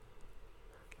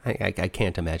 I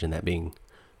can't imagine that being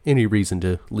any reason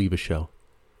to leave a show.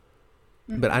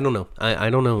 Mm-hmm. But I don't know.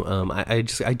 I don't know. I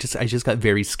just got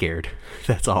very scared.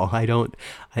 That's all. I don't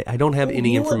have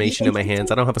any information in my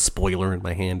hands. I don't have a spoiler in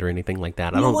my hand or anything like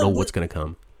that. I don't know what's going to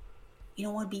come. You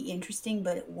know what would be interesting,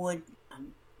 but it would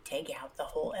take out the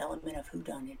whole element of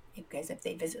whodunit, because if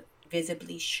they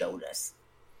visibly showed us,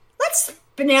 let's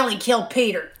Spinelli kill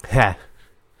Peter. You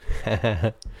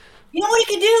know what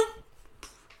he could do?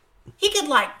 He could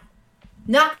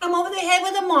knock him over the head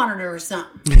with a monitor or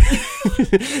something.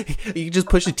 You just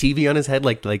push a TV on his head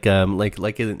like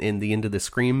in the end of the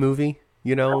Scream movie,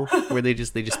 where they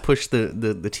just push the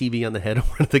TV on the head of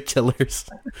one of the killers.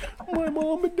 My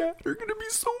mom and dad are gonna be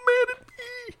so mad at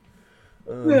me.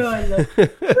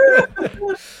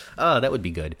 That would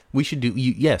be good. We should do.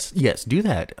 Yes, do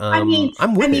that. I'm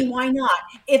with it. Why not?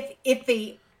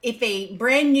 If a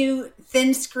brand new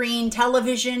thin screen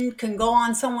television can go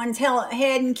on someone's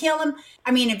head and kill him,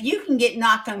 if you can get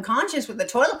knocked unconscious with a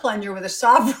toilet plunger with a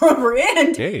soft rubber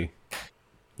end, hey,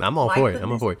 I'm all for it.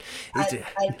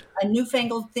 A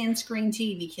newfangled thin screen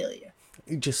TV kill you.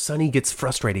 Just Sonny gets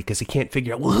frustrated because he can't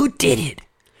figure out. Well, who did it?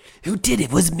 Who did it?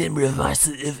 It wasn't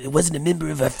a member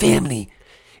of our family.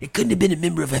 It couldn't have been a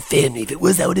member of our family. If it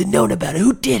was, I would have known about it.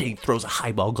 Who did it? He throws a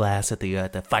highball glass at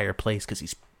the fireplace because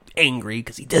he's angry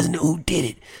because He doesn't know who did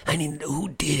it. I need to know who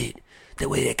did it. That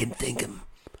way I can thank him.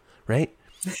 right.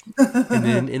 and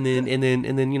then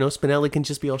Spinelli can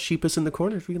just be all sheepish in the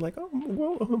corner, be like, "Oh,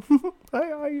 well,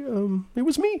 it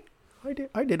was me. I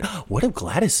did. What if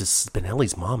Gladys is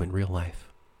Spinelli's mom in real life?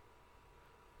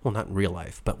 Well, not in real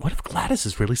life, but what if Gladys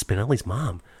is really Spinelli's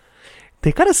mom?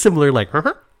 They got a similar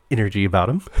energy about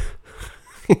them.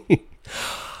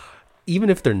 Even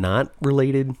if they're not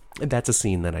related, that's a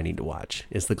scene that I need to watch.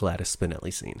 Is the Gladys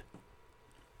Spinelli scene?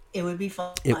 It would be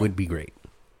fun. It would be great.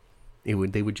 They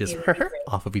would just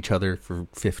off of each other for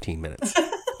 15 minutes.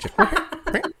 Just,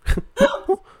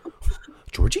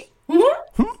 Georgie?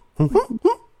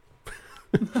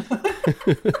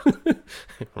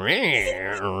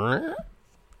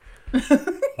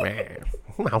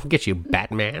 I'll get you,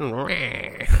 Batman.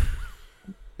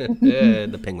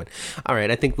 The penguin. All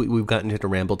right, I think we've gotten into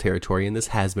ramble territory, and this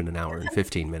has been an hour and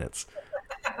 15 minutes.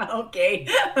 Okay.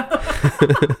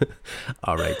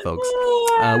 All right, folks.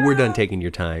 We're done taking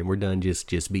your time. We're done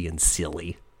just being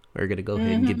silly. We're going to go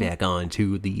ahead and get back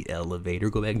onto the elevator,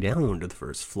 go back down to the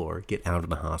first floor, get out of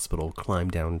the hospital, climb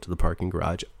down to the parking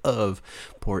garage of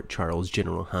Port Charles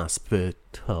General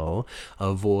Hospital,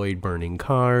 avoid burning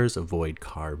cars, avoid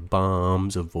car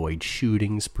bombs, avoid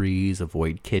shooting sprees,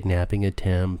 avoid kidnapping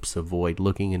attempts, avoid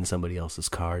looking in somebody else's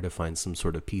car to find some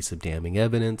sort of piece of damning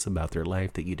evidence about their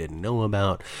life that you didn't know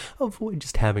about, avoid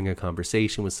just having a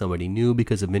conversation with somebody new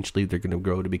because eventually they're going to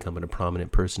grow to becoming a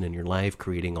prominent person in your life,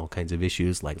 creating all kinds of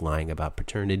issues like lying about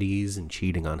paternities and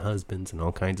cheating on husbands and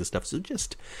all kinds of stuff. So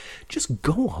just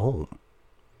go home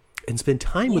and spend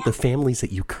time with the families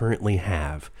that you currently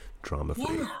have,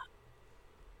 drama-free.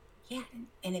 Yeah.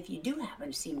 And if you do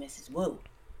happen to see Mrs. Wu,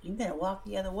 you better walk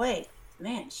the other way.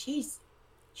 Man, she's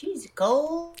a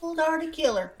cold-hearted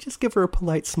killer. Just give her a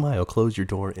polite smile, close your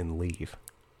door, and leave.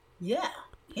 Yeah,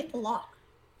 hit the lock.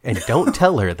 And don't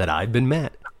tell her that I've been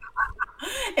Matt.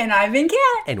 And I've been Kat.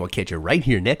 And we'll catch you right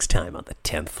here next time on the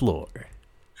 10th floor.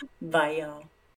 Bye, y'all.